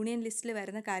 യൂണിയൻ ലിസ്റ്റിൽ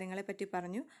വരുന്ന കാര്യങ്ങളെ പറ്റി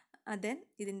പറഞ്ഞു. ദെൻ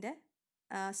ഇതിൻ്റെ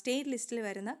സ്റ്റേറ്റ് ലിസ്റ്റിൽ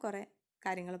വരുന്ന കുറേ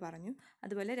കാര്യങ്ങൾ പറഞ്ഞു.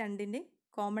 അതുപോലെ രണ്ടിൻ്റെ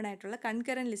കോമൺ ആയിട്ടുള്ള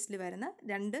കൺകറൻറ്റ് ലിസ്റ്റിൽ വരുന്ന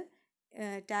രണ്ട്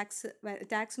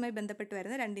ടാക്സുമായി ബന്ധപ്പെട്ട്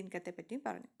വരുന്ന രണ്ട് ഇൻകത്തെ പറ്റിയും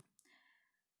പറഞ്ഞു.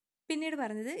 പിന്നീട്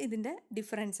പറഞ്ഞത് ഇതിൻ്റെ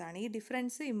ഡിഫറൻസ് ആണ്. ഈ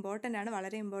ഡിഫറൻസ് ഇമ്പോർട്ടൻ്റ് ആണ്,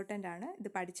 വളരെ ഇമ്പോർട്ടൻ്റ് ആണ്, ഇത്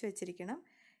പഠിച്ചു വെച്ചിരിക്കണം.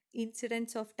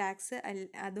 ഇൻസിഡൻസ് ഓഫ് ടാക്സ്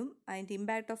അതും അതിൻ്റെ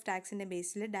ഇമ്പാക്റ്റ് ഓഫ് ടാക്സിൻ്റെ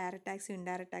ബേസിൽ ഡയറക്റ്റ് ടാക്സും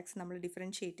ഇൻഡയറക്റ്റ് ടാക്സ് നമ്മൾ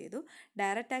ഡിഫറൻഷ്യേറ്റ് ചെയ്തു.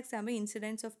 ഡയറക്റ്റ് ടാക്സ് ആകുമ്പോൾ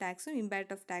ഇൻസിഡൻസ് ഓഫ് ടാക്സും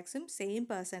ഇമ്പാക്റ്റ് ഓഫ് ടാക്സും സെയിം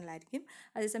പേഴ്സണിലായിരിക്കും.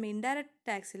 അതേസമയം ഇൻഡയറക്റ്റ്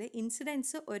ടാക്സിൽ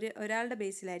ഇൻസിഡൻസ് ഒരാളുടെ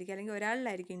ബേസിലായിരിക്കും, അല്ലെങ്കിൽ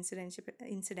ഒരാളിലായിരിക്കും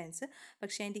ഇൻസിഡൻസ്,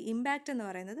 പക്ഷേ അതിൻ്റെ ഇമ്പാക്റ്റ് എന്ന്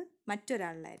പറയുന്നത്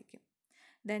മറ്റൊരാളിലായിരിക്കും.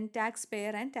 Then tax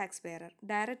pair and tax bearer.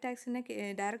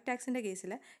 Direct ടാക്സിൻ്റെ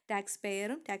കേസിൽ ടാക്സ്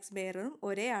പെയറും ടാക്സ് ബെയററും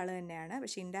ഒരേ ആൾ തന്നെയാണ്.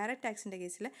 പക്ഷേ ഇൻഡയറക്റ്റ് ടാക്സിൻ്റെ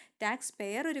കേസിൽ ടാക്സ്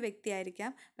പെയർ ഒരു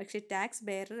വ്യക്തിയായിരിക്കാം, പക്ഷേ ടാക്സ്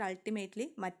ബെയറർ അൾട്ടിമേറ്റ്ലി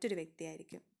മറ്റൊരു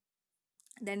വ്യക്തിയായിരിക്കും.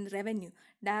 Then revenue.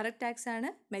 ഡയറക്റ്റ് ടാക്സ്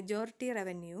ആണ് മെജോറിറ്റി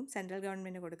റവന്യൂവും സെൻട്രൽ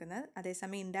ഗവൺമെൻറ് കൊടുക്കുന്നത്.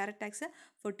 അതേസമയം indirect tax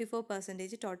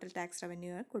 44% total tax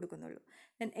revenue കൊടുക്കുന്നുള്ളൂ.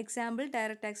 ദെൻ എക്സാമ്പിൾ,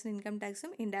 ഡയറക്റ്റ് ടാക്സിന് ഇൻകം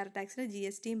ടാക്സും ഇൻഡയറക്റ്റ് ടാക്സിന്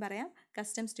GSTയും പറയാം,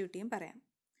 കസ്റ്റംസ് ഡ്യൂട്ടിയും പറയാം.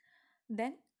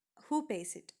 Then who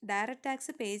pace it. Direct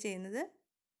tax പേ ചെയ്യുന്നത്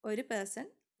ഒരു പേഴ്സൺ,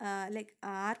 ലൈക്ക്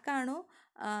ആർക്കാണോ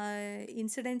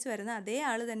ഇൻസിഡൻസ് വരുന്നത് അതേ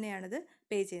ആൾ തന്നെയാണിത്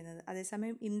പേ ചെയ്യുന്നത്.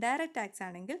 അതേസമയം ഇൻഡയറക്റ്റ് ടാക്സ്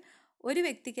ആണെങ്കിൽ ഒരു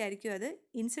വ്യക്തിക്കായിരിക്കും അത്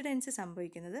ഇൻസിഡൻസ്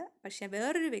സംഭവിക്കുന്നത്, പക്ഷേ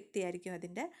വേറൊരു വ്യക്തിയായിരിക്കും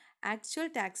അതിൻ്റെ ആക്ച്വൽ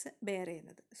ടാക്സ് ബെയർ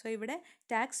ചെയ്യുന്നത്. സോ ഇവിടെ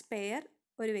ടാക്സ് പെയർ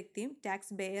ഒരു വ്യക്തിയും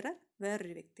ടാക്സ് ബെയറർ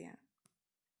വേറൊരു വ്യക്തിയാണ്.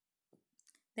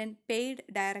 Then paid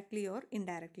directly or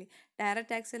indirectly.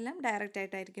 Direct tax എല്ലാം ഡയറക്റ്റ്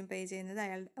ആയിട്ടായിരിക്കും പേ ചെയ്യുന്നത്,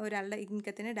 ഒരാളുടെ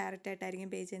ഇൻകത്തിന് ഡയറക്റ്റ് ആയിട്ടായിരിക്കും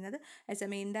പേ ചെയ്യുന്നത്.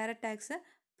 അതേസമയം ഇൻഡയറക്റ്റ് ടാക്സ്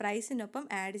പ്രൈസിനൊപ്പം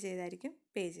ആഡ് ചെയ്തായിരിക്കും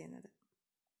പേ ചെയ്യുന്നത്.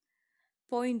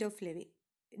 Point of levy.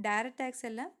 Direct tax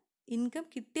എല്ലാം ഇൻകം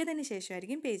കിട്ടിയതിന്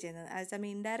ശേഷമായിരിക്കും പേ ചെയ്യുന്നത്.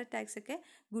 അതേസമയം ഇൻഡയറക്റ്റ് ടാക്സ് ഒക്കെ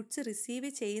ഗുഡ്സ്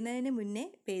റിസീവ് ചെയ്യുന്നതിന് മുന്നേ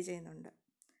പേ ചെയ്യുന്നുണ്ട്.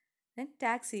 Then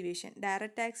tax evasion.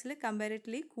 Direct ടാക്സിൽ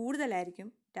comparatively കൂടുതലായിരിക്കും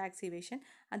ടാക്സ് ഇവേഷൻ,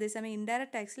 അതേസമയം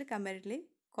ഇൻഡയറക്റ്റ് ടാക്സിൽ കമ്പാരിറ്റീവ്ലി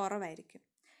കുറവായിരിക്കും.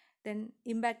 Then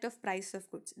impact of price of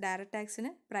goods. Direct ടാക്സിന്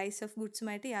price of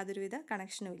ഗുഡ്സുമായിട്ട് യാതൊരുവിധ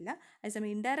കണക്ഷനും ഇല്ല.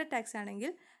 അതേസമയം ഇൻഡയറക്റ്റ് ടാക്സ്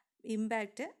ആണെങ്കിൽ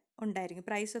ഇമ്പാക്റ്റ് ഉണ്ടായിരിക്കും,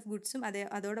 പ്രൈസ് ഓഫ് ഗുഡ്സും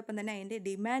അതോടൊപ്പം തന്നെ അതിൻ്റെ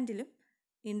ഡിമാൻഡിലും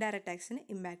ഇൻഡയറക്റ്റ് ടാക്സിന്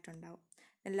ഇമ്പാക്റ്റ് ഉണ്ടാവും.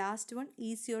 Last one,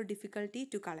 easy or difficulty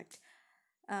to collect.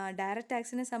 Direct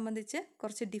ടാക്സിനെ സംബന്ധിച്ച്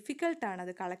കുറച്ച് ഡിഫിക്കൽട്ടാണ്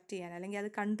അത് കളക്ട് ചെയ്യാൻ, അല്ലെങ്കിൽ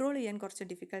അത് കൺട്രോൾ ചെയ്യാൻ കുറച്ച്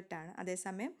ഡിഫിക്കൽട്ടാണ്.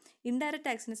 അതേസമയം ഇൻഡയറക്റ്റ്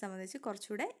ടാക്സിനെ സംബന്ധിച്ച്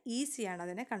കുറച്ചുകൂടെ ഈസിയാണ്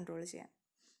അതിനെ കൺട്രോൾ ചെയ്യാൻ.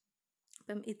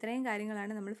 അപ്പം ഇത്രയും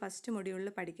കാര്യങ്ങളാണ് നമ്മൾ ഫസ്റ്റ് മൊഡ്യൂളിൽ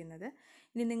പഠിക്കുന്നത്.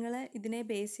 ഇനി നിങ്ങൾ ഇതിനെ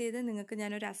ബേസ് ചെയ്ത് നിങ്ങൾക്ക്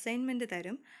ഞാനൊരു അസൈൻമെൻറ്റ്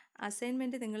തരും.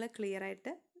 അസൈൻമെൻറ്റ് നിങ്ങൾ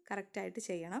ക്ലിയറായിട്ട് കറക്റ്റായിട്ട്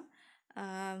ചെയ്യണം.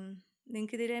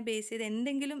 നിങ്ങൾക്കിതിനെ ബേസ് ചെയ്ത്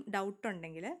എന്തെങ്കിലും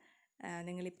ഡൗട്ടുണ്ടെങ്കിൽ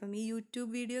നിങ്ങളിപ്പം ഈ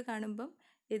യൂട്യൂബ് വീഡിയോ കാണുമ്പം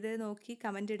ഇത് നോക്കി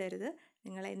കമൻ്റ് ഇടരുത്.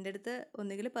 നിങ്ങൾ എൻ്റെ അടുത്ത്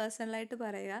ഒന്നുകിൽ പേഴ്സണലായിട്ട്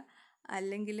പറയുക,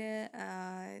 അല്ലെങ്കിൽ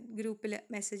ഗ്രൂപ്പിൽ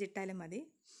മെസ്സേജ് ഇട്ടാലും മതി.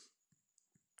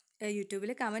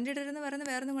 യൂട്യൂബിൽ കമൻ്റ് ഇടരുതെന്ന് പറയുന്നത്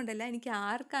വേറൊന്നും കൊണ്ടല്ല, എനിക്ക്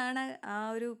ആർക്കാണ് ആ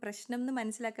ഒരു പ്രശ്നം എന്ന്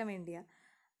മനസ്സിലാക്കാൻ വേണ്ടിയാണ്.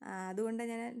 അതുകൊണ്ട്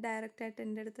ഞാൻ ഡയറക്റ്റായിട്ട്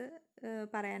എൻ്റെ അടുത്ത്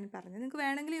പറയാൻ പറഞ്ഞു. നിങ്ങൾക്ക്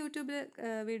വേണമെങ്കിൽ യൂട്യൂബിൽ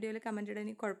വീഡിയോയിൽ കമൻ്റ് ഇടാൻ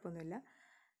എനിക്ക് കുഴപ്പമൊന്നുമില്ല.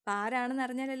 അപ്പോൾ ആരാണെന്ന്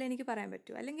അറിഞ്ഞാലല്ലേ എനിക്ക് പറയാൻ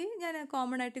പറ്റൂ. അല്ലെങ്കിൽ ഞാൻ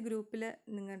കോമൺ ആയിട്ട് ഗ്രൂപ്പിൽ,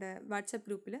 നിങ്ങളുടെ വാട്സപ്പ്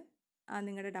ഗ്രൂപ്പിൽ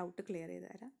നിങ്ങളുടെ ഡൗട്ട് ക്ലിയർ ചെയ്ത്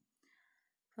തരാം.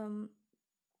 അപ്പം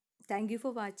താങ്ക് യു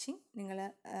ഫോർ വാച്ചിങ്. നിങ്ങൾ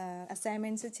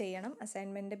അസൈൻമെൻറ്റ്സ് ചെയ്യണം.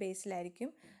 അസൈൻമെൻറ്റിൻ്റെ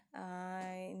ബേസിലായിരിക്കും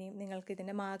ഇനി നിങ്ങൾക്ക്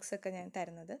ഇതിൻ്റെ മാർക്സൊക്കെ ഞാൻ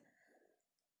തരുന്നത്.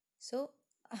 So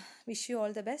wish you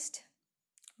all the best.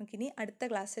 നമുക്കിനി അടുത്ത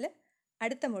ക്ലാസ്സിൽ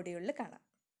അടുത്ത മൊഡ്യൂളിൽ കാണാം.